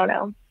 But I don't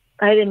know.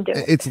 I didn't do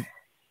it.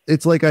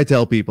 It's like I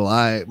tell people,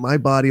 my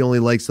body only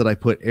likes that I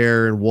put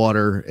air and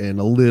water and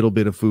a little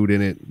bit of food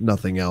in it,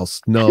 nothing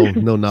else. No,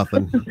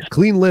 nothing.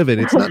 Clean living.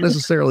 It's not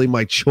necessarily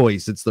my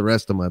choice. It's the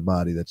rest of my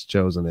body that's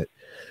chosen it.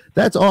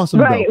 That's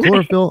awesome, though.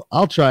 Chlorophyll,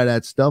 I'll try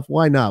that stuff.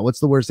 Why not? What's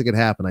the worst that could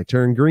happen? I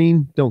turn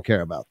green. Don't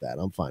care about that.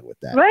 I'm fine with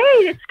that.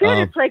 Right. It's good.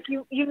 It's like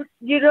you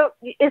don't.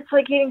 It's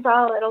like eating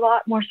salad, a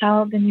lot more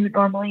salad than you would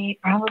normally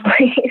eat,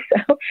 probably.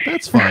 So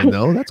that's fine,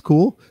 though. That's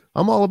cool.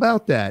 I'm all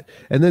about that.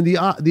 And then the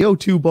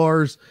O2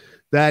 bars.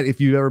 That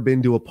if you've ever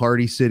been to a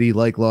party city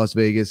like Las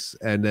Vegas,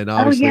 and then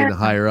obviously in the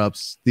higher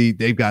ups,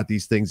 they've got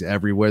these things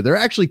everywhere. They're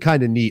actually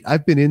kind of neat.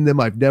 I've been in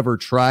them. I've never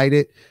tried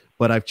it,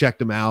 but I've checked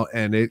them out,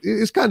 and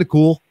it's kind of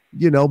cool.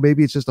 You know,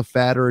 maybe it's just a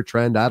fad or a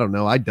trend. I don't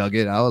know. I dug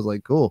it. I was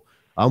like, cool.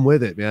 I'm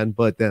with it, man.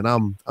 But then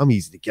I'm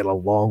easy to get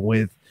along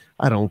with.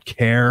 I don't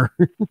care.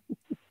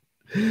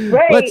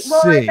 Right. Let's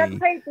see. That's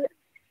crazy.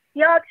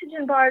 The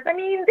oxygen bars. I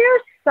mean,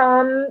 there's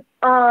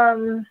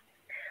some.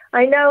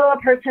 I know a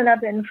person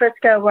up in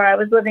Frisco where I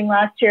was living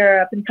last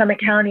year up in Summit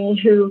County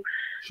who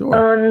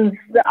owns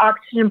the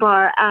oxygen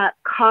bar at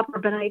Copper,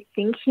 but I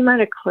think he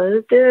might have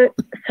closed it.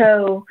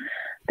 So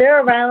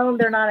they're around.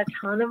 They're not a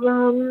ton of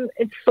them.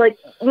 It's like,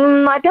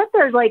 I bet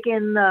they're like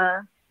in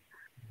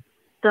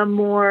the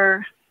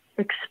more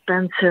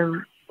expensive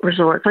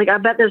resorts. Like I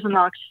bet there's an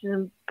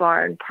oxygen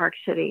bar in Park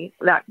City,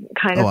 that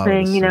kind of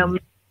thing, you know. Yeah.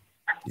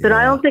 But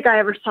I don't think I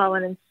ever saw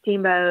one in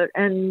Steamboat.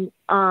 And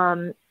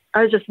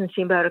I was just in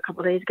Steamboat a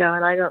couple of days ago,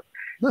 and I don't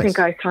think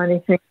I saw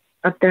anything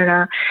up there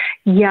now.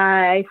 Yeah,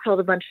 I sold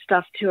a bunch of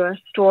stuff to a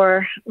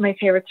store, my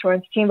favorite store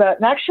in Steamboat.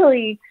 And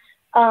actually,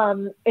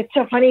 it's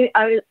so funny.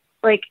 I was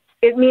like,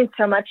 it means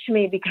so much to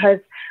me because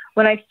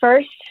when I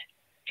first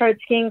started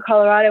skiing in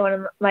Colorado, one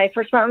of my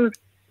first mountains,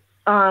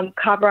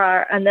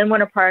 Copper, and then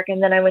Winter Park,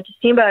 and then I went to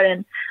Steamboat,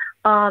 and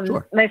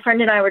my friend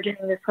and I were doing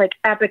this like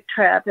epic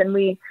trip, and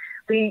we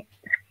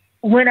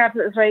went up.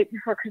 It was right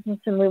before Christmas,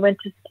 and we went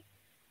to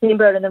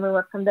Steamboat, and then we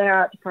went from there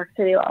out to Park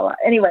City.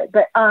 Anyway,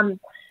 but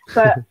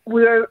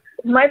we were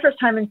my first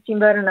time in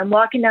Steamboat, and I'm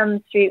walking down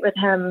the street with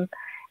him,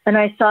 and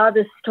I saw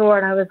this store,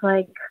 and I was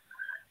like,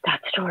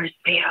 "That store is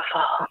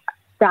beautiful.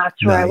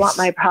 That's where I want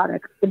my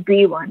products to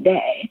be one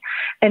day."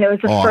 And it was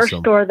the first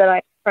store that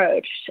I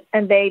approached,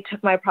 and they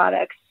took my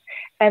products,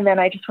 and then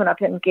I just went up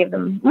and gave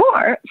them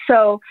more.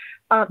 So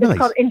it's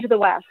called Into the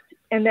West.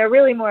 And they're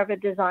really more of a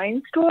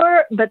design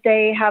store, but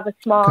they have a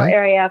small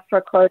area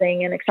for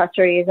clothing and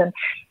accessories. And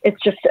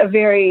it's just a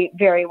very,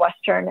 very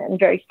Western and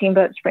very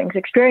Steamboat Springs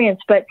experience.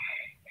 But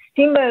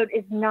Steamboat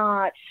is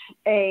not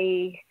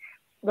a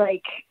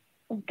like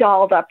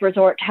dolled up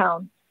resort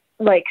town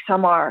like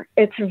some are.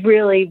 It's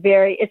really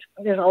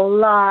there's a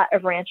lot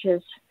of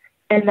ranches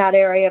in that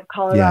area of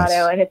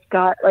Colorado, and it's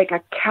got like a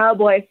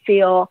cowboy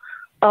feel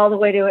all the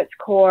way to its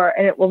core,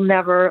 and it will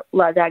never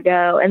let that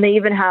go. And they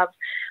even have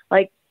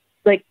like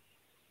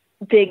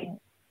big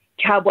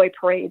cowboy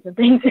parades and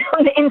things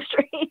on the in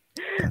street.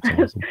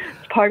 That's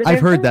awesome. I've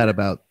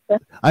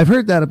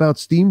heard that about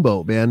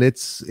Steamboat, man.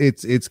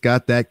 It's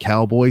got that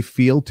cowboy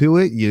feel to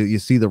it. You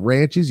see the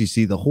ranches, you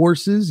see the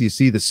horses, you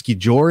see the ski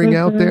joring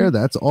out there.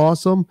 That's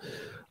awesome.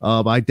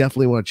 I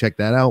definitely want to check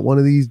that out one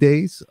of these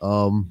days.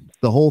 The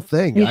whole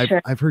thing.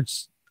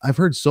 I've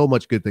heard so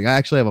much good thing. I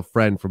actually have a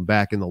friend from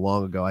back in the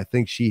long ago. I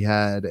think she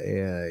had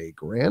a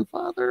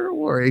grandfather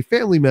or a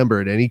family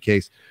member in any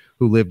case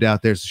who lived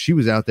out there. So she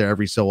was out there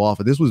every so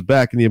often. This was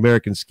back in the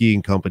American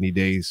Skiing Company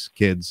days,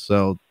 kids.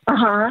 So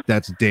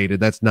that's dated.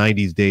 That's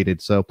 90s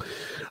dated. So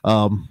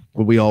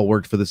when we all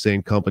worked for the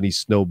same company,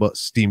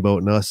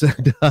 Steamboat and us.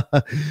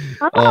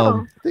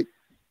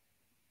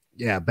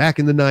 Yeah, back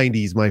in the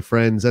 90s, my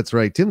friends. That's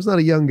right. Tim's not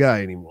a young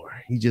guy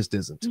anymore. He just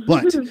isn't.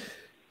 But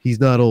he's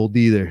not old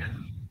either.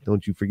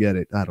 Don't you forget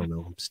it. I don't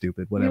know. I'm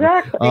stupid. Whatever.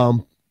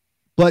 Exactly.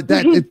 But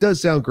it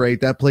does sound great.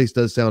 That place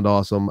does sound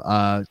awesome.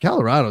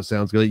 Colorado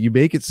sounds good. You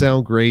make it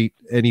sound great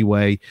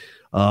anyway.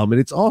 And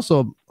it's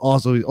also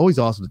always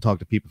awesome to talk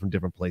to people from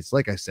different places.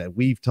 Like I said,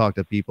 we've talked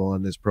to people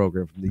on this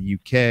program from the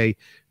UK,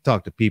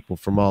 talked to people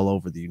from all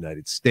over the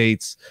United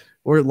States.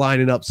 We're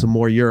lining up some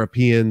more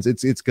Europeans.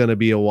 It's going to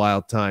be a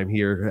wild time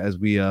here as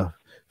we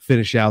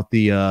finish out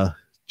the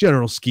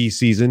general ski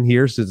season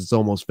here, since it's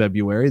almost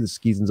February. The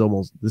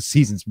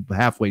season's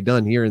halfway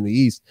done here in the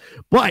East,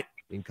 but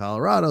in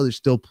Colorado, there's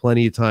still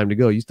plenty of time to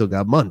go. You still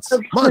got months.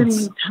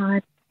 Months.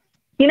 Time.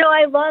 You know,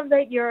 I love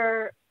that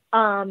you're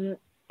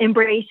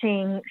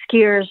embracing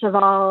skiers of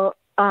all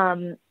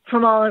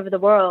from all over the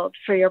world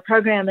for your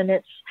program, and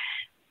it's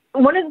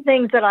one of the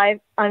things that I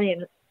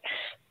mean,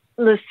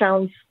 this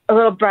sounds a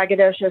little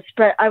braggadocious,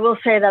 but I will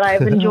say that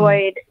I've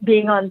enjoyed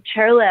being on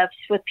chairlifts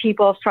with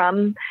people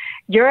from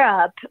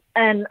Europe,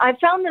 and I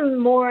found them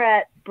more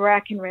at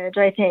Breckenridge,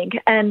 I think.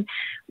 And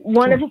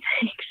one of the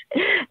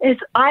things is,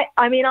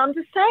 I mean, I'm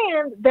just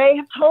saying, they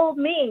have told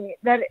me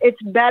that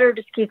it's better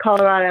to ski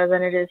Colorado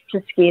than it is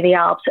to ski the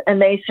Alps.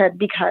 And they said,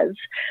 because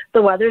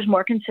the weather's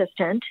more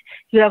consistent,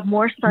 you have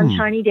more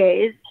sunshiny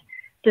days,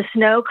 the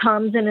snow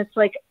comes and it's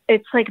like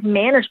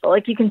manageable.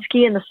 Like you can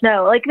ski in the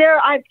snow. Like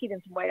I've skied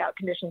in some whiteout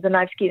conditions and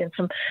I've skied in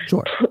some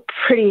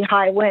pretty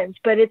high winds,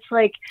 but it's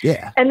like,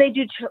 and they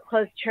do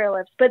closed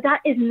chairlifts, but that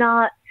is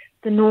not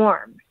the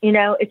norm. You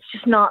know, it's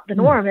just not the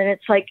norm. And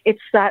it's like, it's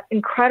that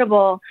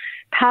incredible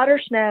powder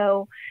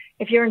snow.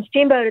 If you're in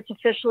Steamboat, it's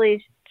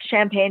officially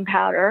champagne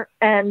powder.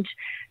 And,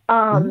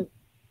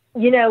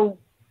 you know,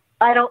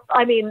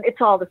 I mean, it's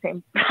all the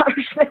same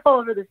powder snow all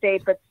over the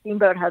state, but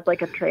Steamboat has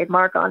like a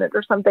trademark on it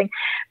or something.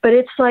 But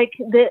it's like,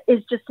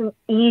 it's just an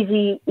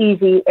easy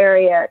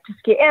area to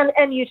ski.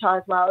 And Utah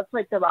as well. It's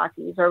like the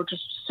Rockies are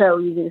just so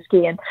easy to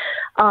ski in.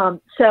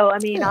 So, I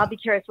mean, I'll be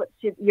curious what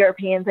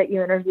Europeans that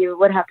you interview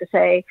would have to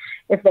say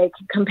if they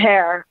could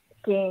compare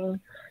skiing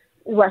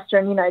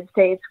Western United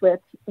States with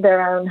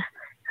their own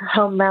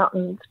home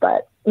mountains.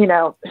 But, you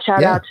know,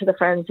 shout out to the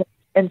friends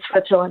in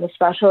Switzerland,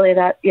 especially,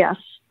 that, yes,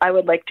 I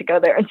would like to go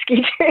there and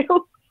ski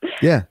too.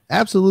 Yeah,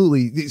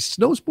 absolutely.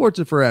 Snow sports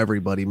are for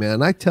everybody,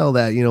 man. I tell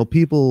that, you know,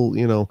 people,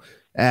 you know,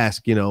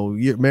 ask, you know,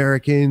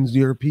 Americans,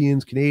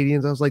 Europeans,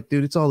 Canadians. I was like,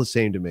 dude, it's all the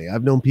same to me.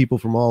 I've known people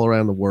from all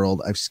around the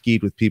world. I've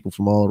skied with people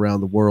from all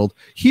around the world.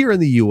 Here in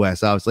the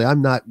US, obviously,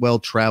 I'm not well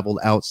traveled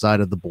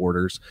outside of the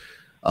borders.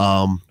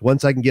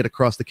 Once I can get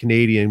across the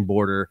Canadian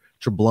border,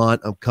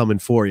 Tremblant, I'm coming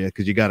for you,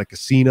 because you got a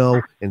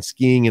casino and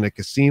skiing in a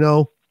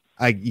casino.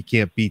 You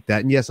can't beat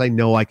that. And yes, I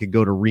know I could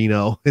go to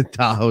Reno and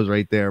Tahoe's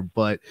right there,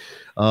 but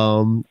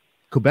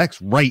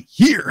Quebec's right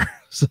here.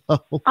 So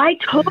I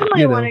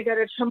totally want to go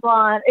to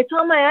Tremblant. It's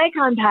on my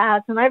Icon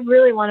Pass, and I've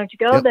really wanted to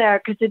go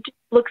there because it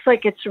looks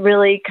like it's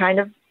really kind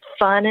of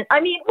fun. And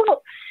I mean,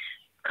 well,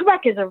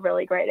 Quebec is a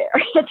really great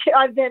area too.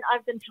 I've been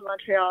to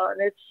Montreal,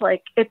 and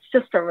it's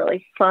just a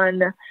really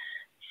fun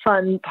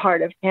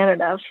part of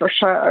Canada for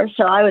sure.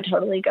 So I would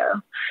totally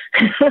go.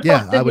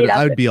 Yeah, I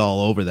would be all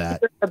over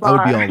that. I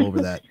would be all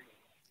over that.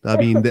 I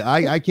mean,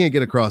 I can't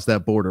get across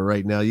that border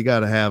right now. You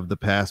got to have the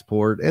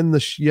passport, and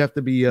you have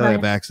to be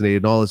vaccinated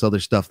and all this other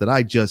stuff that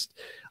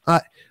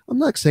I'm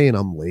not saying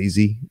I'm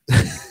lazy,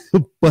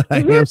 but I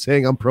am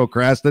saying I'm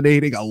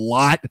procrastinating a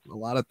lot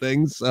of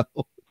things. So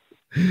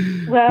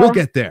we'll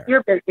get there.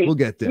 You're busy. We'll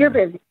get there. You're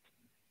busy.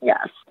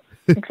 Yes,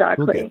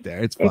 exactly. We'll get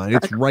there. It's fine. Exactly.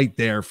 It's right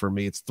there for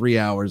me. It's 3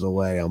 hours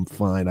away. I'm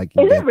fine. I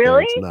can get it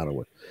really? There.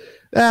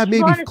 It's not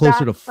maybe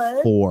closer to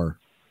 4.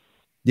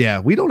 Yeah,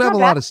 we don't have a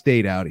lot of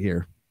state out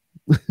here.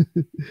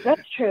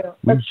 That's true.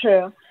 That's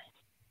true.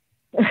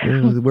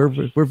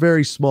 We're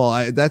very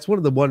small. That's one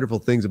of the wonderful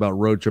things about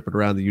road tripping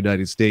around the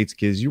United States,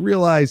 because you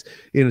realize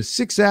in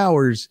 6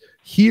 hours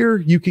here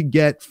you can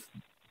get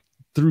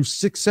through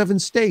 6-7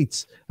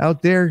 states.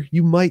 Out there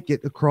you might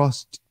get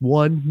across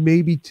 1,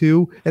 maybe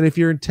 2, and if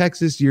you're in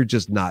Texas, you're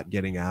just not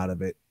getting out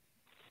of it.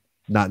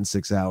 Not in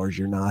 6 hours,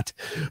 you're not.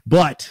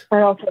 But I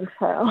don't think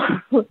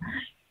so.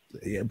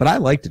 Yeah, but I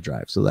like to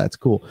drive, so that's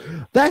cool.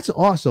 That's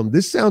awesome.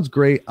 This sounds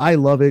great. I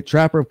love it.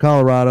 Trapper of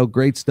Colorado,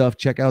 great stuff.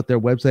 Check out their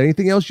website.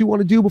 Anything else you want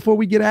to do before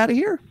we get out of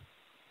here?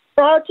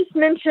 Well, just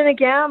mention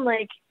again,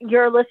 like,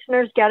 your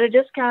listeners get a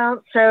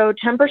discount, so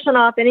 10%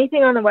 off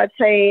anything on the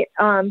website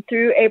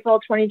through April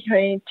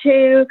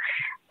 2022.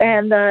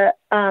 And the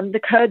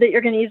code that you're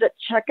going to use at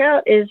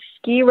checkout is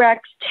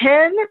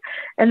SkiRex10,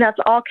 and that's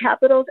all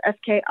capitals,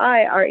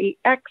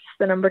 SKIREX,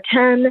 the number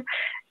 10.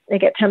 They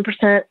get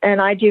 10%,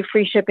 and I do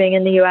free shipping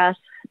in the U.S.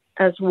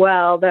 as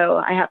well, though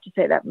I have to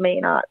say that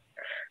may not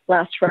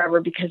last forever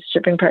because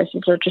shipping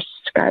prices are just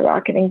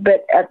skyrocketing.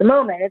 But at the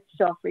moment, it's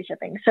still free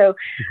shipping. So,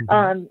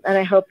 and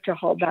I hope to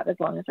hold that as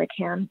long as I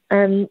can.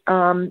 And,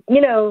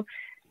 you know,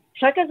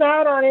 check us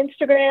out on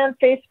Instagram,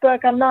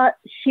 Facebook. I'm not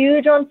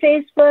huge on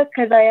Facebook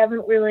because I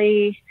haven't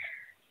really,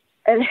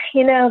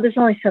 you know, there's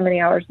only so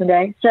many hours in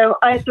a day. So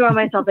I throw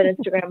myself at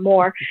Instagram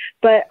more.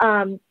 But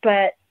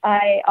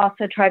I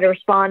also try to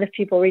respond if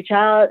people reach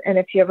out. And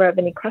if you ever have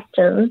any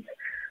questions,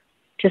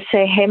 just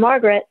say, hey,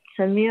 Margaret,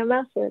 send me a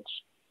message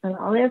and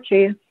I'll answer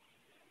you.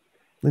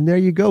 And there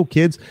you go,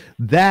 kids.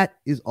 That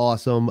is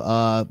awesome.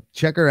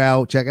 Check her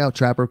out. Check out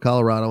Trapper of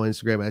Colorado on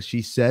Instagram, as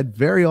she said.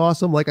 Very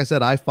awesome. Like I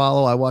said, I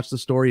watch the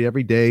story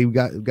every day. We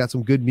got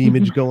some good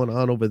memeage going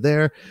on over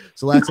there.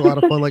 So that's a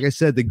lot of fun. Like I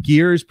said, the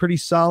gear is pretty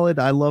solid.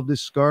 I love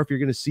this scarf. You're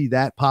going to see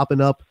that popping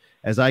up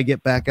as I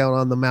get back out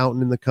on the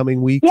mountain in the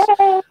coming weeks.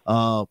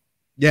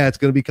 Yeah, it's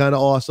going to be kind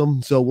of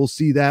awesome. So we'll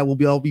see that.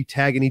 We'll all be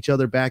tagging each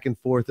other back and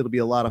forth. It'll be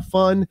a lot of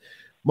fun.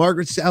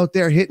 Margaret's out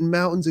there hitting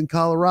mountains in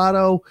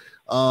Colorado.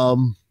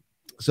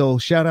 So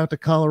shout out to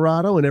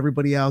Colorado and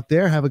everybody out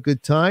there. Have a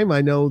good time.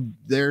 I know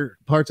their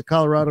parts of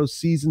Colorado's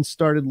season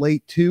started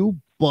late too,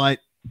 but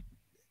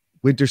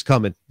winter's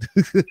coming.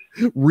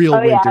 Real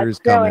winter is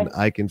coming.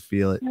 I can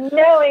feel it.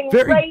 Snowing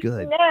very right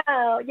good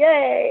now.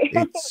 Yay.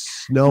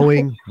 It's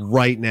snowing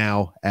right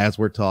now as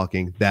we're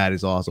talking. That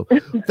is awesome.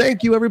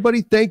 Thank you,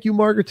 everybody. Thank you,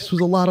 Margaret. This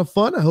was a lot of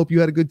fun. I hope you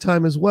had a good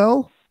time as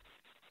well.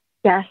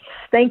 Yes.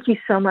 Thank you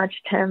so much,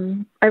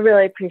 Tim. I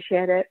really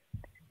appreciate it.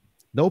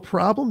 No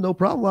problem. No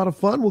problem. A lot of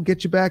fun. We'll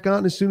get you back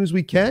on as soon as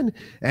we can.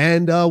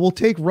 And we'll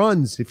take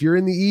runs. If you're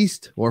in the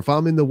East or if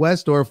I'm in the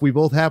West or if we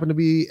both happen to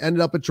be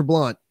ended up at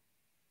Treblant,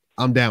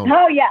 I'm down.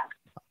 Oh, yeah.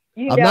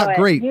 I'm not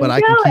great, but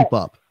I can keep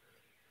up.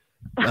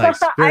 Nice.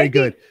 Very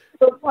good.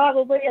 We're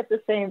probably at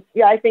the same.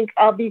 Yeah, I think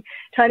I'll be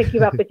trying to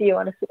keep up with you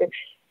on a switch.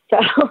 So,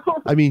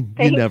 I mean,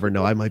 you never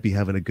know. I might be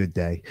having a good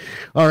day.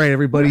 All right,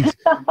 everybody.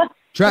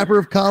 Trapper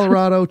of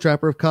Colorado,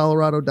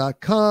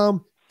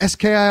 trapperofcolorado.com.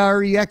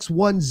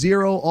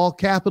 SKIREX10, all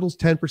capitals,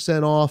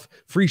 10% off.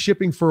 Free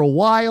shipping for a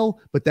while,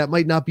 but that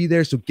might not be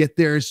there. So get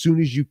there as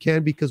soon as you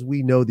can because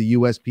we know the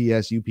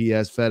USPS,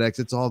 UPS, FedEx,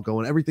 it's all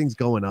going. Everything's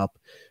going up.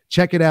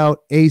 Check it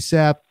out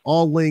ASAP.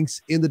 All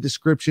links in the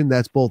description.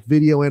 That's both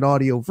video and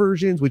audio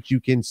versions, which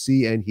you can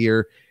see and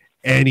hear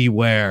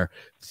anywhere.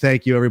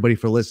 Thank you, everybody,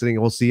 for listening.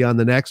 And we'll see you on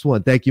the next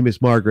one. Thank you,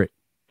 Miss Margaret.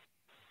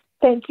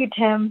 Thank you,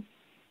 Tim.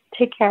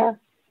 Take care.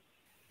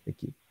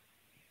 Thank you.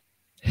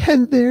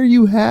 And there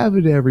you have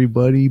it,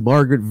 everybody.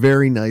 Margaret,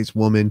 very nice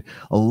woman.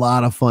 A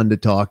lot of fun to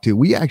talk to.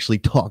 We actually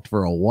talked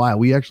for a while.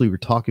 We actually were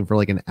talking for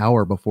like an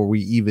hour before we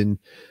even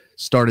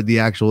started the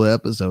actual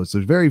episode. So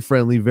very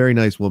friendly, very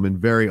nice woman,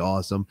 very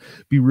awesome.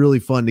 Be really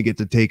fun to get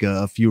to take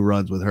a few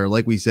runs with her.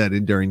 Like we said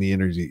during the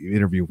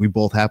interview, we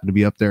both happen to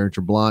be up there in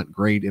Treblant.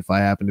 Great. If I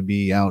happen to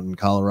be out in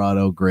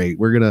Colorado, great.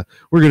 We're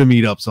gonna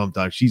meet up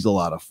sometime. She's a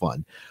lot of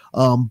fun.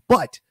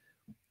 But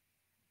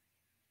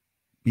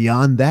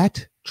beyond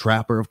that,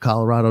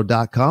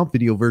 trapperofcolorado.com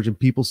video version.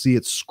 People see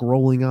it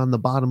scrolling on the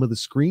bottom of the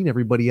screen.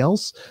 Everybody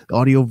else,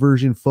 audio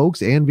version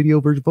folks and video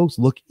version folks,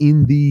 look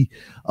in the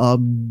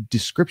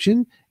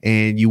description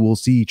and you will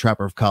see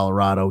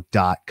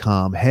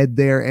trapperofcolorado.com. Head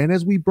there. And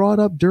as we brought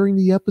up during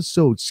the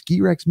episode,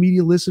 Ski Rex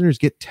Media listeners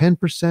get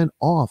 10%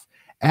 off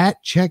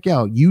at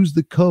checkout. Use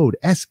the code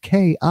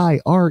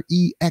SKIREX10,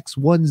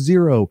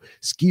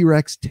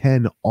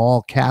 SkiRex10,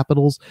 all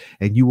capitals,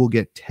 and you will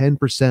get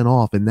 10%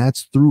 off. And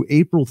that's through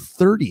April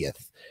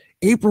 30th.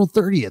 April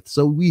 30th.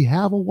 So we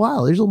have a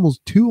while. There's almost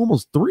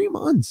 3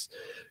 months.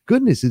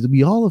 Goodness, it'll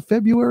be all of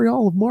February,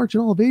 all of March,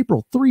 and all of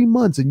April. 3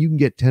 months, and you can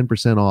get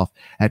 10% off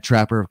at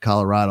Trapper of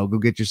Colorado. Go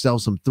get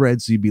yourself some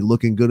threads so you'd be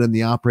looking good on the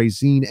après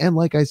scene. And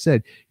like I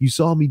said, you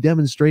saw me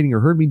demonstrating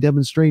or heard me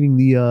demonstrating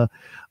the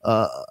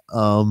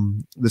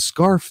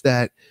scarf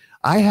that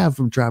I have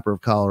from Trapper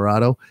of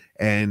Colorado,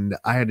 and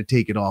I had to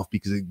take it off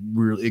because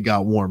it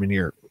got warm in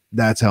here.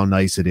 That's how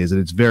nice it is.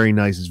 And it's very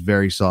nice. It's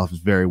very soft.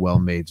 It's very well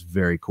made. It's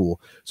very cool.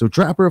 So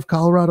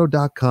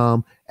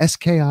trapperofcolorado.com,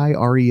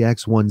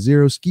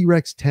 SKIREX10,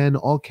 SkiRex10,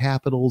 all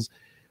capitals.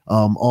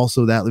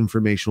 Also, that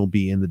information will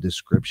be in the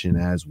description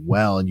as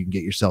well. And you can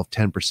get yourself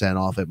 10%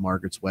 off at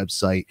Margaret's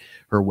website,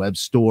 her web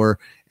store.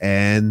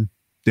 And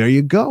there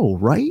you go.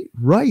 Right.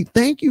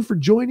 Thank you for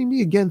joining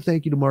me again.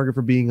 Thank you to Margaret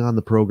for being on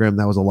the program.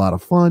 That was a lot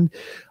of fun.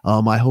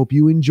 I hope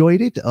you enjoyed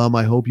it.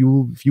 I hope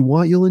if you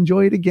want, you'll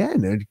enjoy it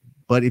again.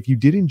 But if you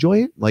did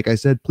enjoy it, like I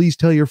said, please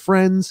tell your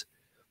friends,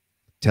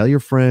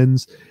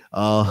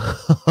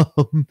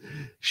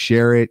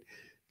 share it,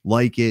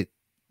 like it,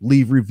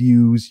 leave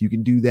reviews. You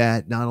can do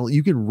that. Not only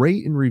you can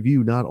rate and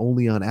review not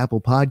only on Apple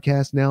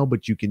Podcasts now,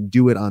 but you can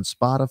do it on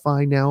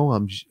Spotify now.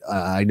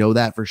 I know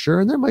that for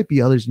sure, and there might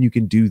be others, and you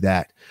can do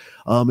that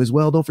as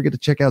well. Don't forget to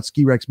check out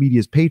Ski Rex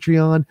Media's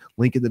Patreon,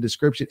 link in the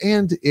description.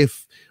 And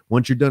if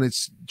once you're done at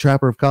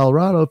Trapper of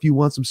Colorado, if you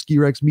want some Ski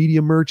Rex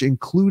Media merch,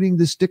 including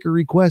the sticker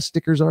request,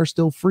 stickers are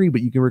still free, but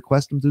you can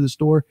request them through the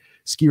store,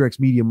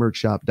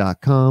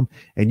 skirexmediamerchshop.com,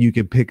 and you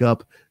can pick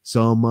up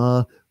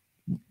some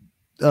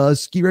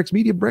Ski Rex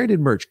Media branded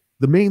merch,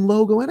 the main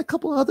logo, and a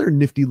couple other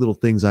nifty little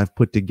things I've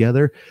put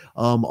together.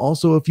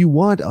 Also, if you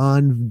want,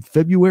 on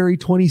February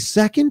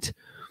 22nd,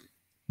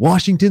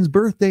 Washington's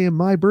birthday and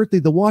my birthday,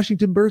 the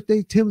Washington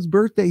birthday, Tim's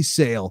birthday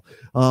sale.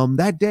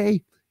 That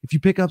day, if you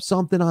pick up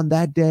something on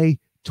that day,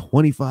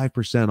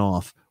 25%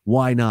 off.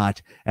 Why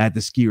not at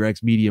the Ski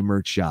Rex Media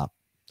merch shop?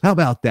 How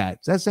about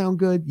that? Does that sound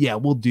good? Yeah,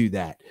 we'll do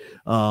that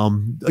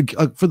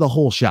for the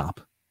whole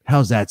shop.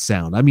 How's that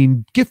sound? I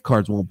mean, gift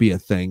cards won't be a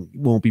thing,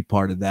 won't be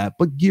part of that,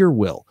 but gear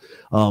will,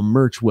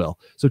 merch will.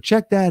 So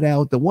check that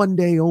out. The one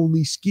day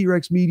only Ski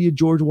Rex Media,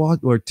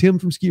 Tim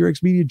from Ski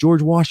Rex Media,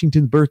 George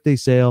Washington's birthday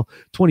sale,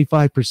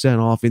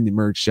 25% off in the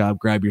merch shop.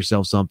 Grab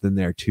yourself something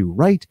there too,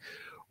 right?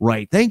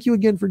 Right. Thank you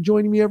again for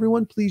joining me,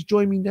 everyone. Please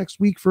join me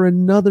next week for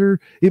another,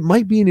 it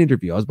might be an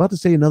interview. I was about to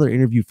say another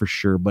interview for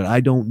sure, but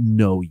I don't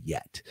know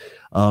yet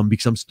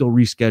because I'm still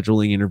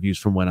rescheduling interviews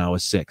from when I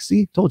was sick.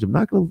 See, told you, I'm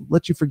not going to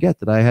let you forget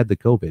that I had the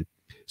COVID.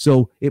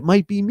 So it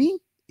might be me.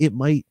 It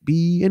might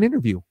be an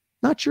interview.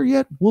 Not sure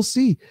yet. We'll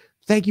see.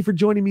 Thank you for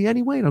joining me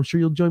anyway, and I'm sure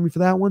you'll join me for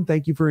that one.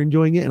 Thank you for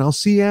enjoying it, and I'll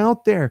see you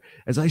out there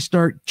as I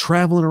start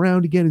traveling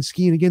around again and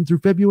skiing again through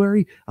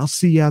February. I'll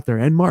see you out there,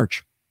 and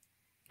March.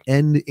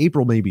 And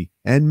April, maybe,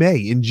 and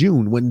May, and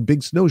June, when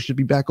Big Snow should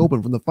be back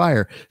open from the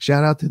fire.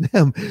 Shout out to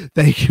them.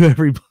 Thank you,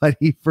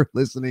 everybody, for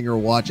listening or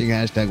watching.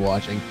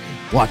 #watching,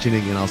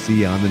 and I'll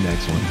see you on the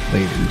next one.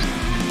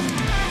 Later.